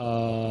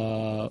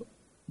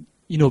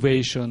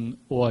 innovation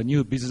or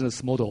new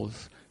business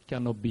models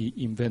cannot be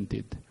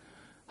invented.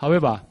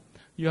 However,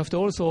 you have to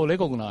also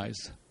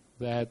recognize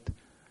that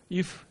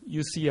if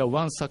you see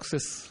one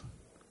success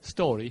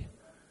story,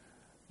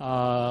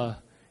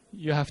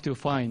 you have to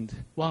find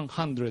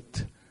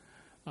 100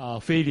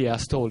 failure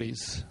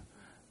stories.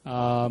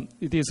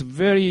 It is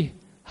very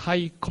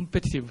high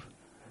competitive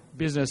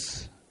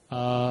business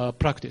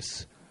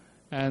practice.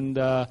 And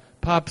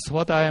perhaps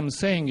what I am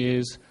saying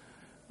is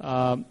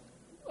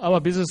our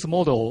business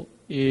model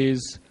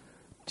is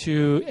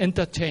to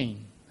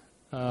entertain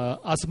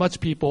as much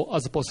people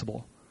as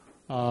possible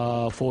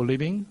for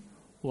living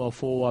or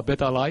for a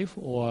better life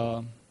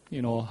or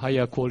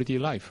higher quality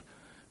life.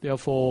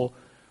 Therefore,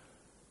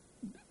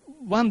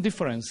 one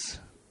difference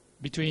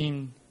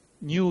between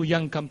new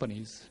young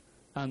companies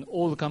and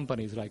old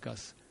companies like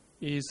us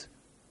is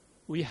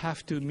we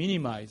have to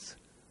minimize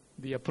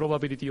the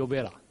probability of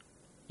error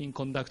in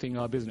conducting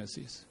our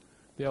businesses.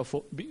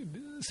 Therefore,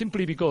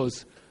 simply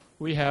because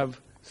we have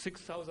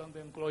 6,000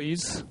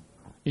 employees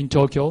in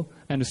Tokyo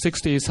and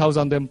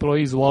 60,000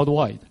 employees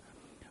worldwide,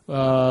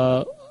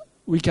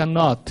 we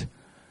cannot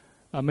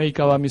make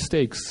our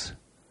mistakes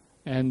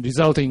and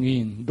resulting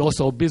in loss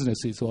of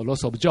businesses or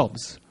loss of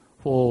jobs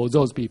for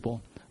those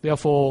people.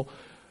 Therefore,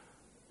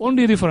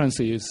 only difference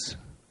is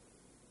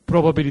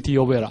probability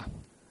of error.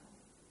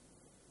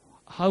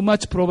 How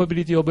much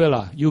probability of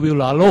error you will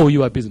allow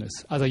your business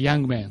as a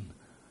young man,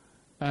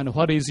 and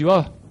what is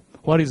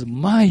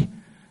my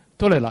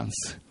tolerance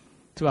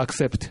to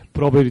accept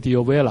probability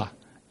of error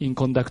in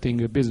conducting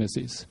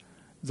businesses.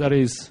 That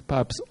is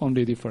perhaps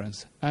only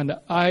difference. And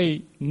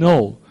I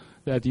know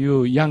that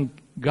you young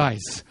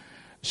guys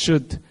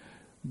should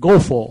go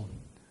for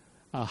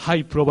a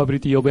high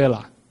probability of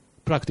error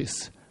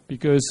practice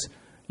because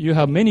you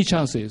have many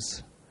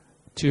chances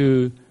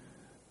to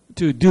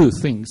do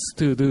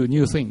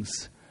new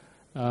things,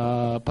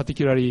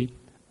 particularly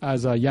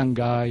as a young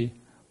guy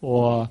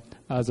or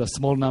as a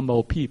small number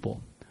of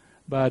people.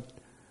 But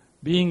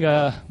being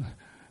a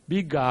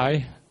big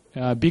guy,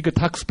 a big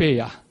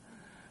taxpayer,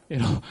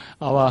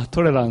 our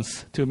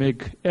tolerance to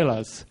make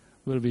errors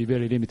will be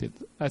very limited.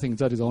 I think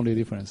that is the only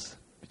difference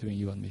between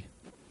you and me.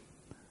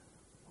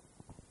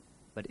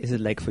 But is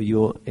it like for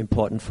you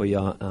important for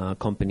your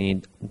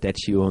company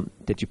that you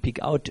pick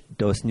out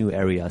those new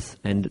areas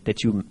and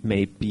that you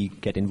maybe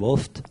get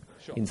involved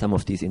in some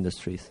of these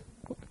industries?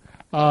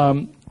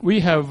 We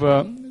have.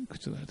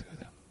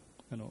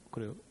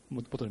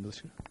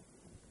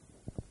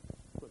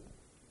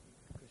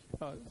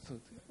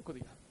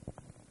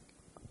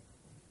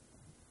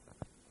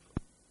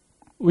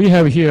 We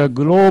have here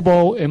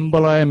Global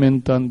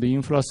Environment and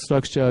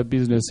Infrastructure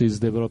Businesses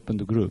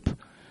Development Group.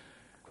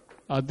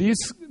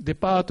 This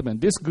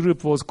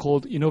group was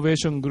called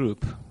Innovation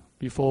Group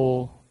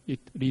before it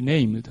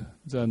renamed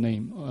the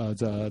name,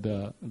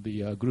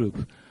 the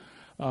group.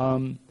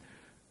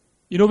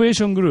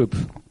 Innovation Group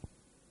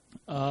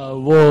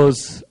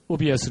was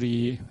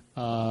obviously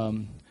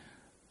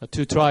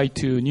to try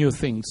to new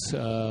things.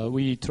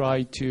 We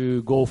try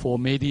to go for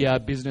media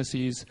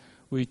businesses.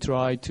 We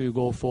try to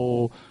go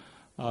for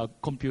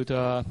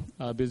computer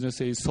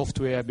businesses,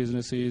 software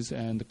businesses,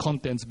 and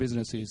contents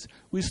businesses.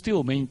 We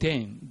still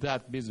maintain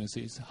that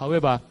businesses.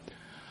 However,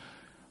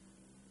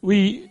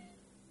 we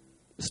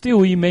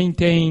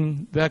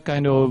maintain that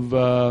kind of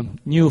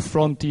new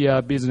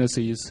frontier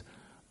businesses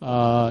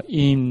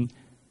in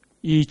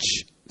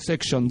each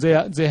section.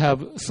 They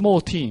have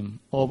small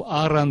team of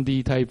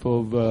R&D type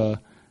of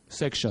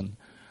section.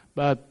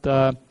 But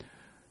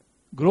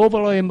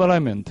global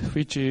environment,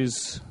 which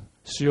is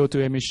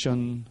CO2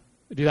 emission,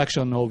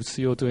 reduction of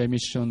CO2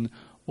 emission,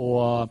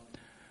 or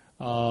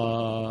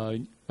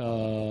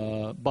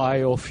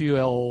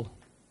biofuel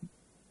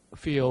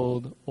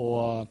field,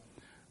 or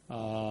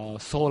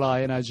solar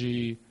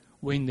energy,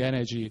 wind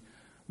energy,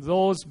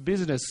 those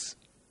business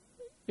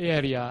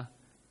area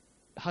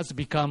has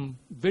become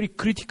very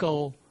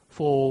critical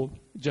for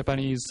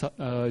Japan's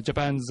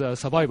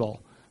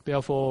survival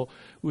Therefore,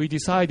 we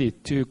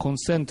decided to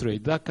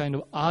concentrate that kind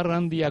of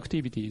R&D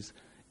activities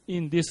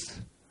in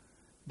this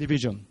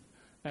division.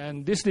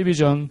 And this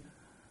division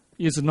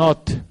is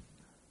not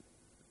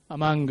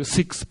among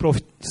 6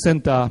 profit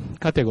center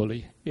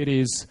category. It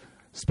is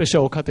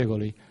special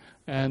category.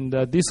 And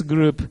this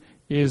group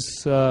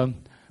is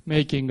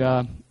making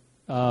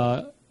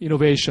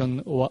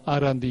innovation or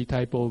R&D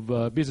type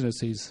of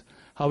businesses.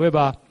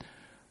 However,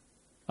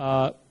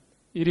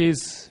 it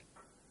is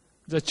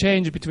the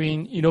change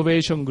between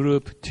innovation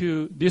group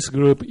to this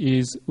group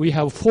is we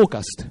have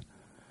focused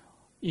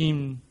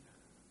in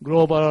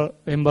global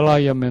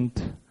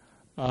environment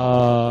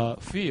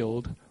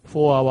field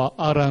for our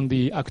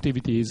R&D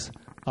activities,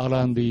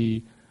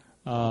 R&D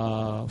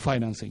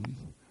financing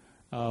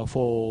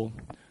for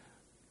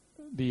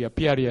the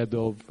period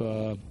of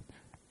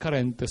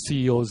current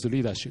CEO's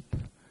leadership.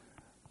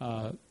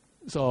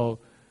 So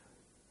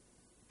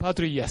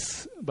partly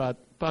yes, but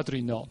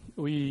partly no.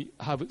 We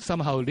have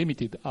somehow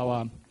limited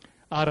our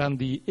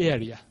R&D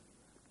area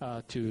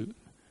to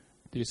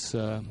this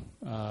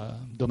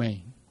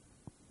domain.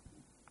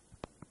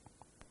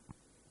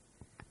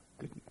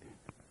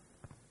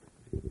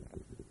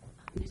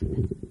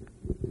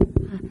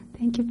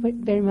 Thank you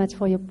very much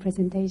for your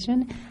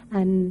presentation.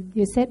 And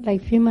you said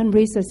like human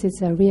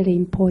resources are really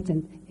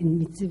important in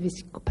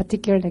Mitsubishi,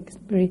 particularly like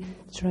very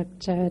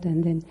structured,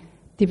 and then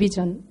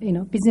division,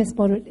 business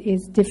model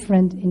is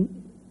different in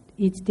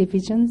each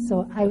division.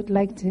 So I would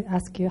like to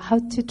ask you how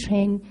to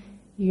train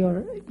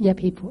your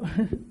people.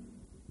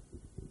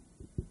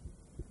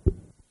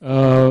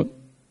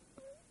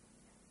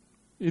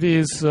 It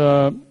is,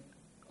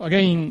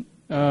 again,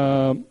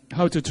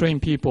 how to train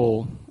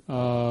people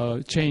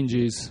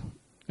changes,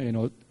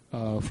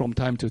 from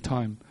time to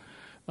time.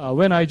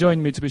 When I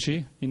joined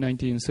Mitsubishi in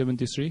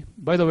 1973,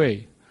 by the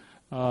way,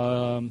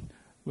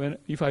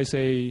 if I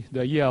say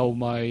the year of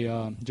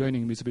my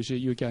joining Mitsubishi,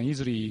 you can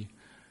easily,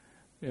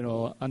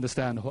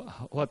 understand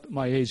what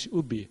my age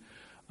would be.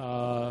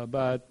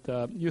 But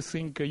you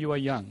think you are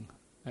young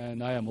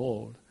and I am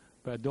old,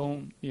 but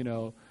don't,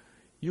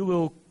 you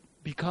will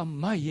become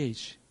my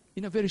age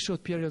in a very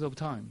short period of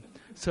time.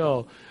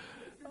 So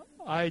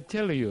I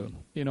tell you,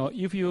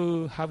 if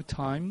you have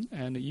time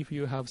and if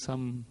you have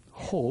some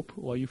hope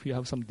or if you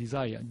have some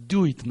desire,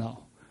 do it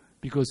now,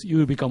 because you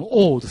will become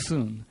old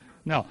soon.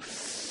 Now,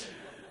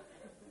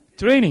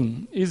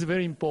 training is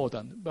very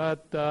important,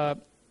 but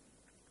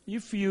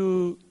if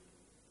you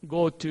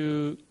go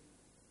to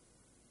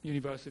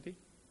university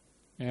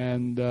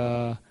and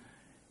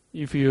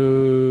if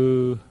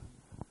you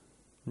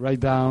write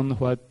down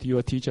what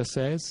your teacher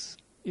says,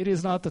 it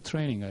is not a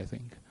training, I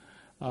think.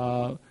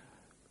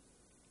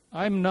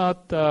 I'm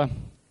not a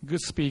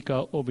good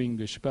speaker of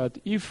English, but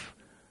if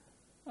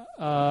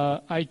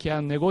I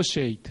can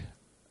negotiate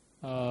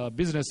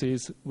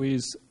businesses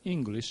with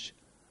English,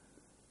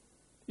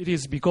 it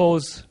is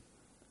because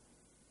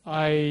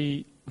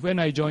when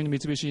I joined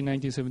Mitsubishi in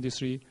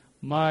 1973,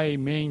 my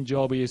main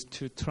job is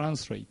to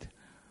translate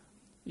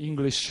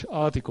English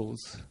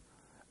articles,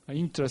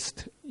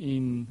 interest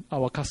in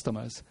our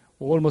customers,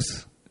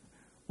 almost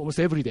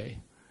every day.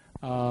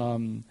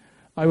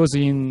 I was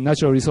in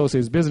natural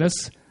resources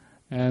business,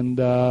 and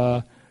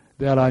there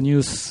are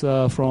news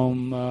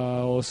from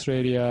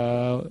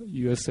Australia,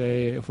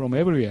 USA, from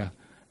everywhere.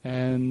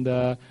 And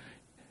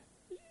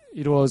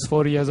it was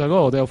 40 years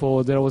ago,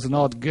 therefore there was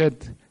not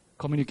good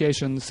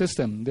communication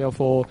system.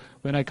 Therefore,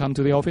 when I come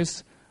to the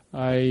office,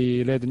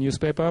 I read the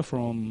newspaper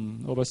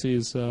from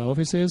overseas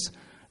offices,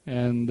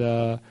 and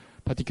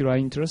particular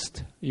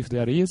interest, if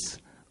there is,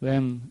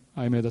 then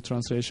I made a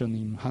translation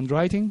in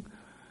handwriting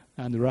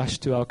and rush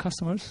to our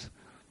customers.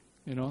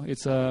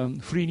 It's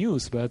free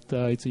news, but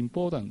it's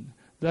important.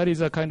 That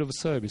is a kind of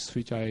service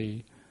which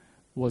I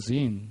was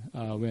in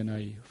when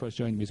I first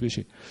joined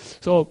Mitsubishi.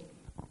 So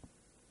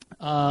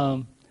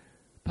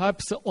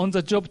perhaps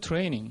on-the-job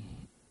training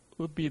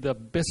would be the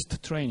best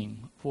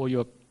training for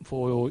your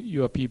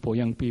people,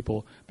 young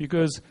people,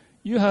 because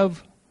you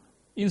have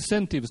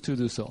incentives to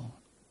do so.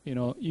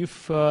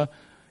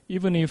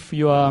 Even if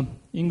your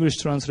English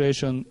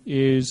translation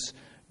is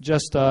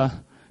just a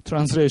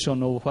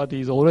translation of what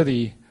is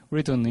already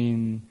written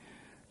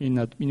in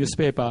a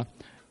newspaper,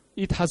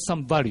 it has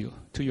some value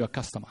to your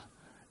customer.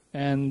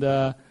 And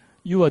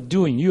you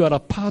are a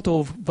part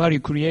of value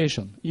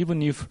creation,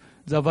 even if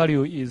the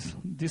value is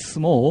this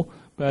small,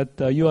 but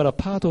you are a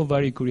part of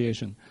value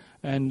creation.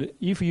 And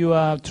if you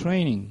are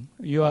training,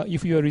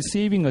 if you are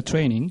receiving a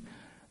training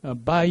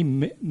by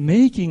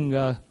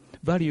making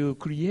value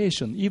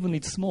creation, even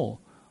it's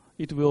small,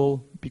 it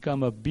will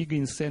become a big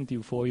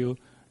incentive for you,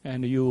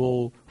 and you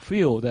will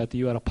feel that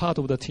you are a part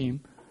of the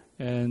team,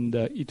 and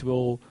it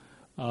will,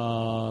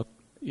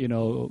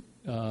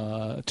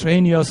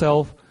 train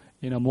yourself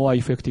in a more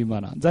effective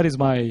manner. That is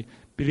my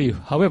belief.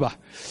 However,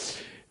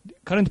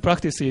 current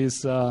practice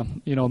is,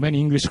 many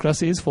English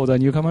classes for the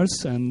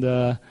newcomers, and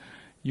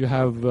you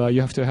have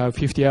to have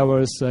 50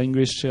 hours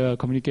English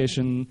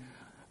communication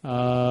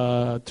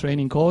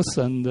training course,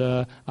 and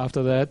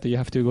after that you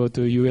have to go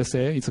to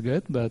USA. It's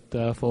good,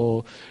 but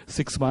for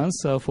 6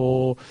 months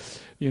for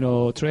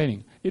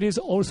training, it is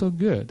also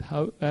good.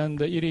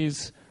 And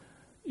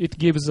it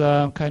gives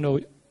a kind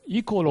of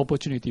equal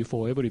opportunity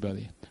for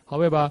everybody.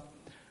 However,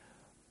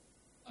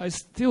 I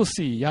still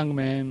see young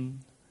men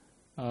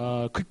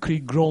quickly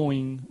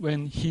growing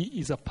when he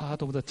is a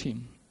part of the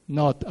team,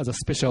 not as a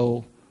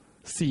special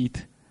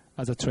seat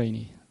as a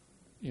trainee.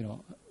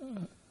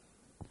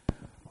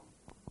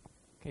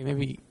 Okay,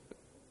 maybe.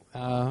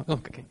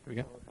 Okay, here we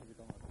go.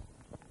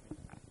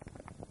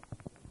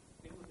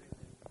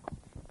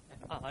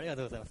 ありが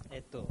とうございます。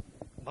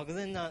漠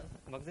然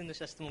とし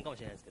た質問かも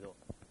しれないですけど、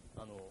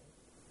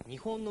日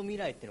本の未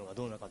来っていうのが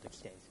どうなのかと聞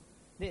きたいんですよ。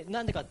で、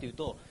なんでかっていう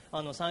と、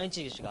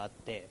311があっ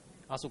て、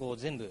あそこ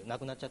全部な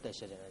くなっちゃったりし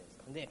たじゃないです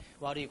か。で、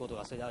悪いこと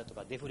がそれであると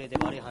か、デフレで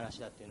悪い話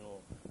だっていうの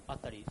をあっ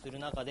たりする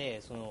中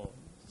で、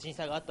震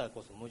災があったから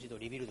こそもう一度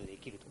リビルドで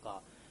きると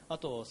か、あ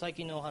と最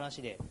近の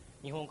話で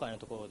日本海の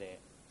ところで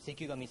石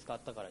油が見つかっ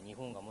たから日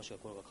本がもしか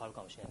これが変わる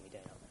かもしれないみた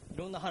いな、い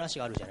ろんな話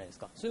があるじゃないです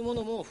か。そういうも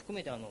のも含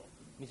めて三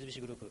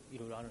菱グループい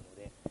ろいろあるの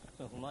で、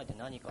それを踏まえて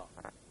何か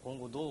今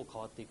後どう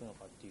変わっていくの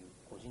かっていう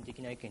個人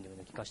的な意見でも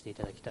聞かせてい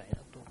ただきたいな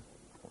と思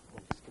う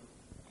んですけど。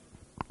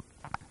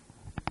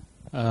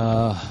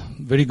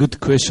Very good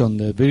question,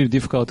 very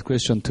difficult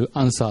question to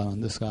answer な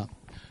んですが、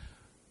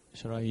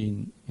shall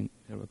I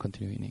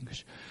continue in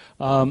English?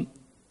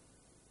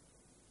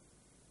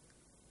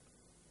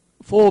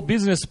 For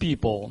business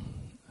people,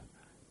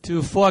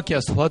 to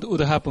forecast what would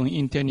happen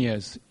in 10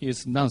 years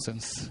is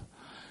nonsense.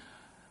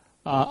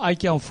 I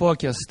can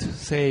forecast,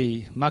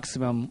 say,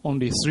 maximum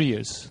only 3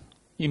 years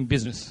in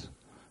business.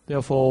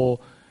 Therefore,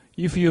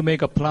 if you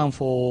make a plan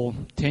for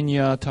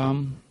 10-year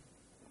term,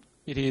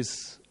 it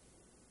is,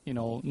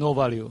 no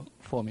value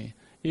for me.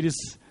 It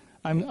is,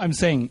 I'm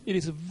saying, it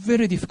is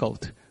very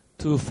difficult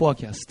to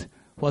forecast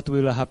what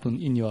will happen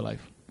in your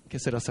life.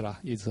 Kesera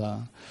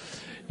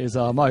is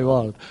my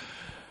word.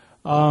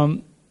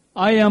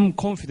 I am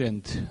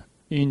confident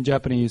in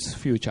Japan's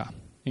future.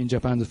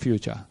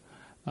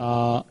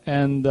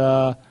 And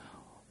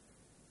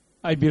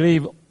I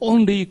believe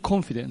only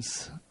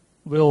confidence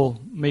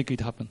will make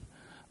it happen.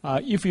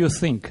 If you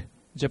think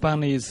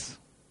Japan is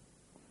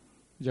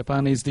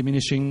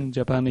diminishing,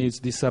 Japan is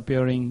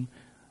disappearing,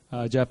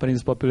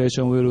 Japanese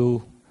population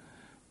will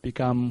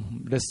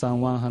become less than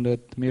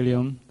 100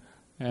 million,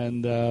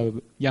 and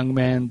young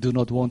men do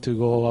not want to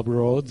go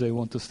abroad, they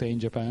want to stay in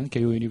Japan,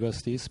 Keio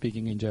University,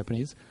 speaking in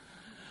Japanese.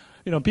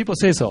 People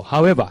say so.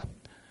 However,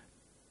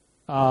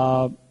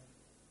 I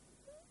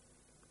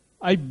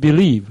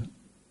believe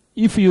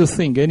if you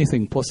think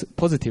anything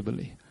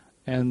positively,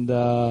 and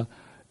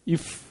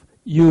if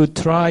you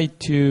try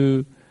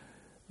to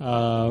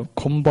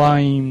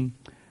combine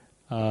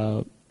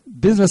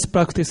business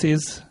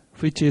practices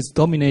which is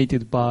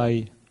dominated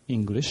by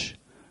English,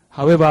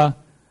 however,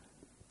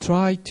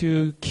 try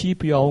to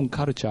keep your own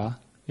culture.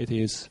 It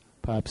is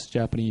perhaps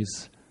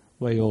Japanese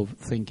way of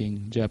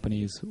thinking,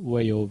 Japanese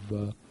way of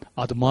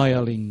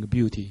admiring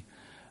beauty.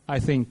 I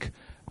think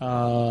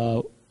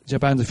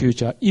Japan's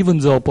future, even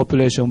though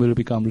population will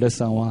become less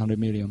than 100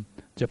 million,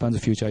 Japan's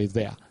future is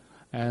there.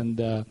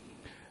 And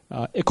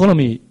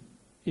economy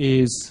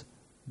is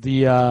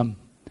the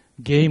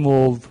game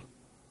of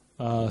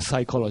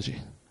psychology.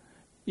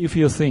 If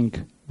you think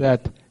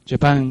that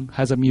Japan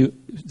has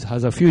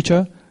a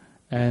future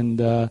and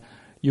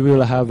you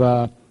will have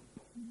a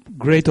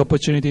great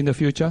opportunity in the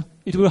future,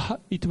 it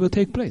will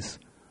take place.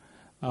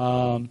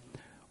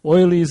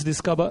 Oil is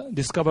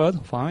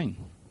discovered, fine,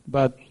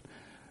 but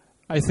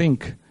I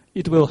think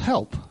it will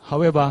help.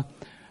 However,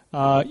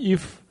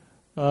 if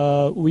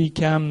we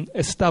can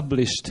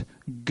establish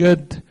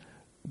good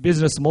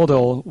business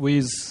model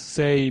with,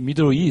 say,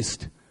 Middle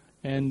East,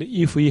 and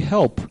if we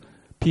help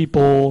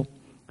people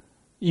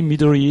in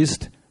Middle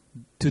East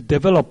to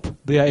develop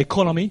their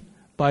economy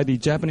by the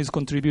Japanese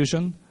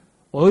contribution,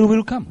 oil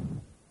will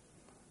come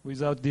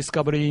without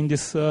discovery in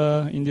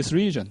this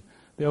region.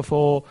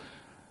 Therefore,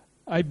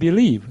 I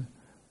believe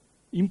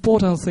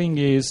important thing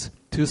is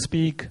to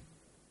speak.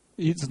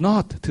 It's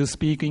not to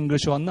speak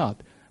English or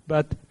not,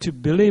 but to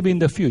believe in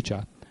the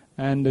future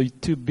and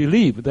to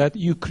believe that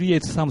you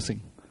create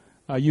something.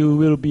 You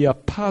will be a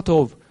part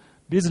of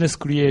business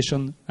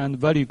creation and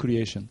value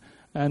creation.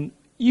 And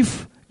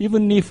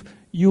even if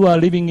you are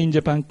living in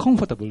Japan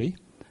comfortably,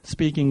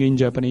 speaking in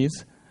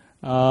Japanese,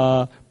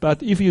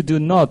 but if you do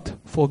not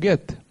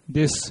forget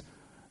this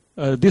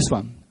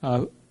one,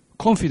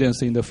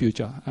 confidence in the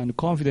future and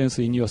confidence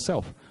in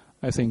yourself,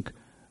 I think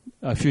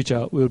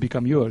future will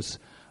become yours.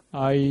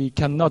 I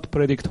cannot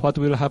predict what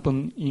will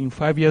happen in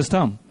 5 years'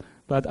 time,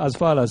 but as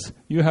far as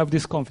you have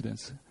this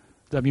confidence,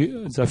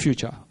 the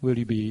future will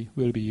be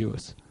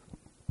yours.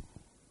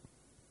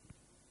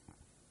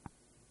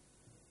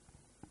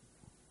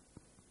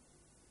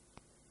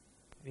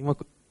 Any more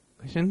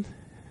questions?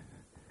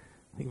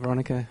 I think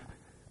Veronica,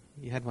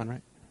 you had one,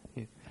 right?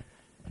 Yeah.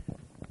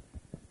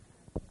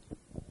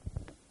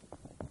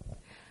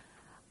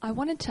 I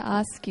wanted to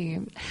ask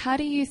you, how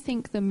do you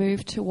think the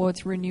move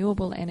towards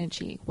renewable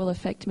energy will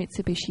affect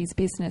Mitsubishi's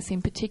business,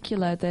 in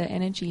particular the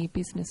energy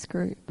business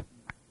group?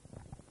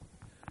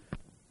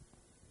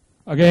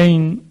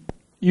 Again,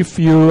 if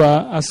you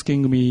are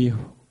asking me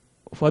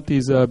what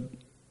is the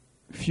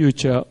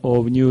future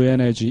of new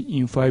energy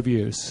in 5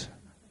 years,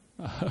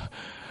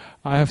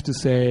 I have to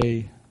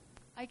say...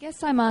 I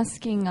guess I'm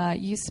asking,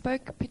 you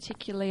spoke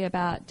particularly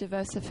about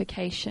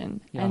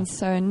diversification, Yeah. and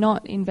so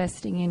not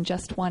investing in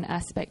just one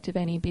aspect of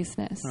any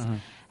business.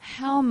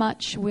 How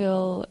much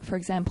will, for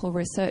example,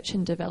 research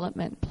and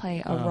development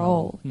play a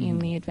role in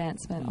the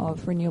advancement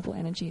of renewable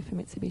energy for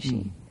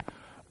Mitsubishi?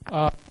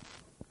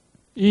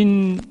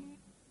 In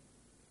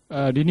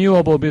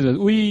renewable business,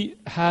 we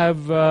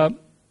have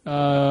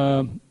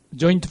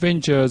joint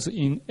ventures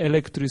in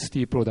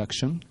electricity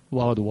production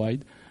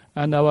worldwide,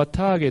 and our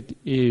target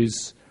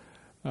is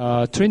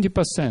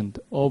 20%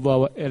 of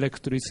our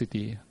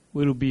electricity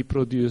will be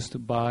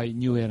produced by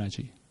new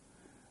energy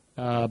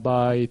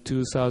by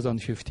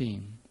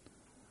 2015.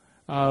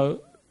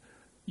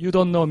 You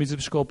don't know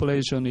Mitsubishi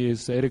Corporation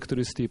is an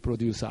electricity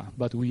producer,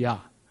 but we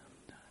are,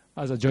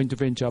 as a joint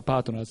venture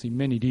partners in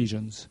many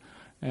regions.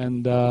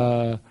 And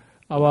our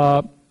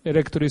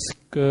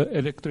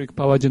electric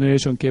power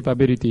generation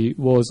capability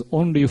was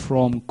only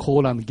from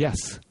coal and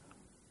gas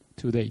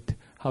to date.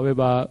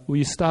 However,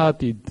 we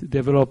started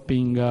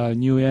developing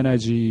new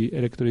energy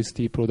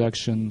electricity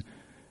production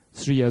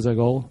 3 years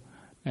ago,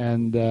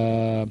 and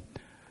to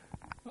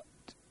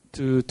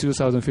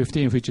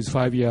 2015, which is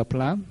 5-year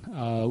plan,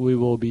 we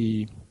will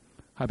be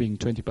having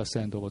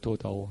 20% of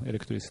total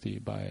electricity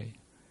by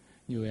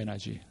new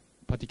energy,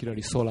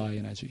 particularly solar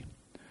energy.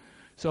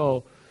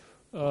 So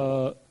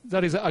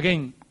that is,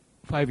 again,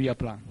 5-year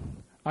plan.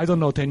 I don't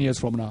know 10 years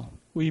from now.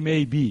 We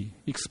may be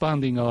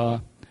expanding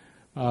our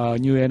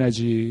new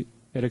energy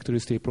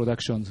electricity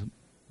productions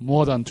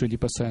more than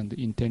 20%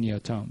 in 10-year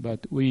term,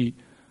 but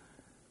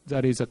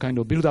that is a kind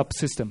of build-up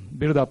system,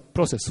 build-up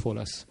process for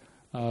us.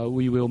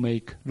 We will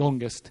make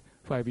longest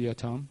 5-year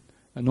term,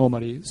 and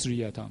normally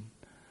 3-year term.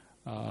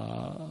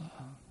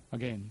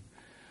 Again,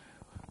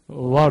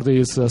 world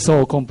is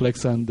so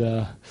complex, and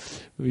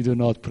we do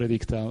not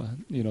predict,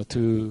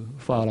 too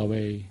far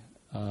away.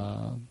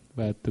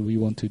 But we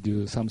want to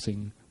do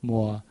something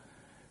more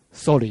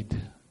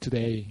solid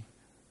today,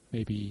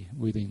 maybe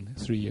within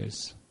 3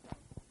 years.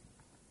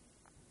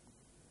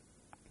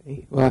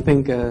 Okay. Well, I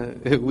think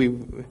we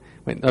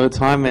went over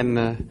time,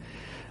 and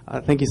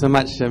thank you so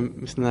much,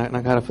 Mr.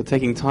 Nakahara, for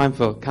taking time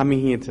for coming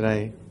here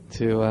today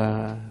to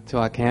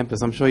our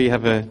campus. I'm sure you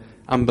have an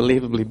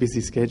unbelievably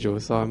busy schedule,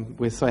 so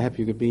we're so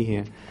happy you could be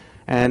here.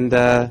 And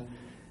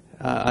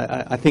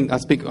I think I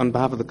speak on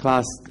behalf of the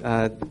class.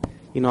 I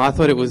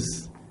thought it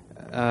was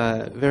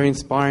very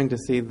inspiring to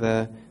see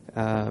the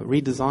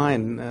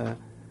redesign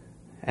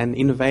and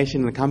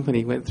innovation in the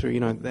company went through,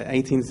 the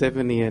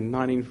 1870 and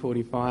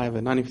 1945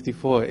 and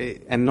 1954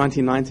 and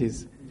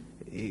 1990s.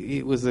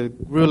 It was a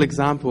real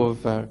example of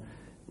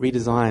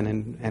redesign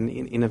and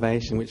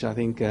innovation, which I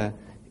think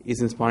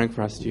is inspiring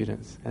for our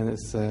students, and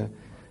it's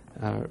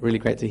really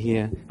great to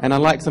hear. And I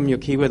like some of your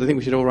keywords. I think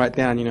we should all write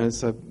down,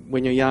 so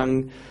when you're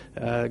young,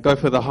 go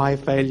for the high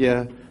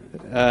failure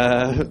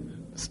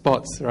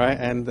spots, right?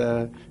 And,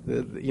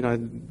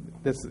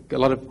 there's a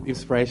lot of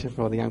inspiration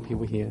for all the young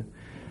people here.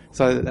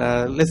 So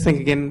let's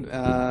thank again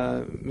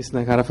Mr.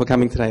 Nakahara for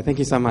coming today. Thank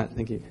you so much.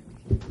 Thank you.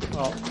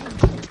 Well,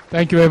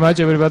 thank you very much,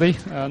 everybody.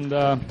 And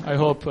I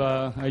hope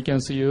I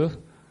can see you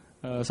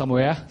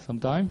somewhere,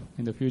 sometime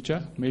in the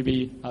future,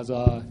 maybe as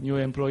a new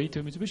employee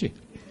to Mitsubishi.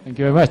 Thank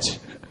you very much.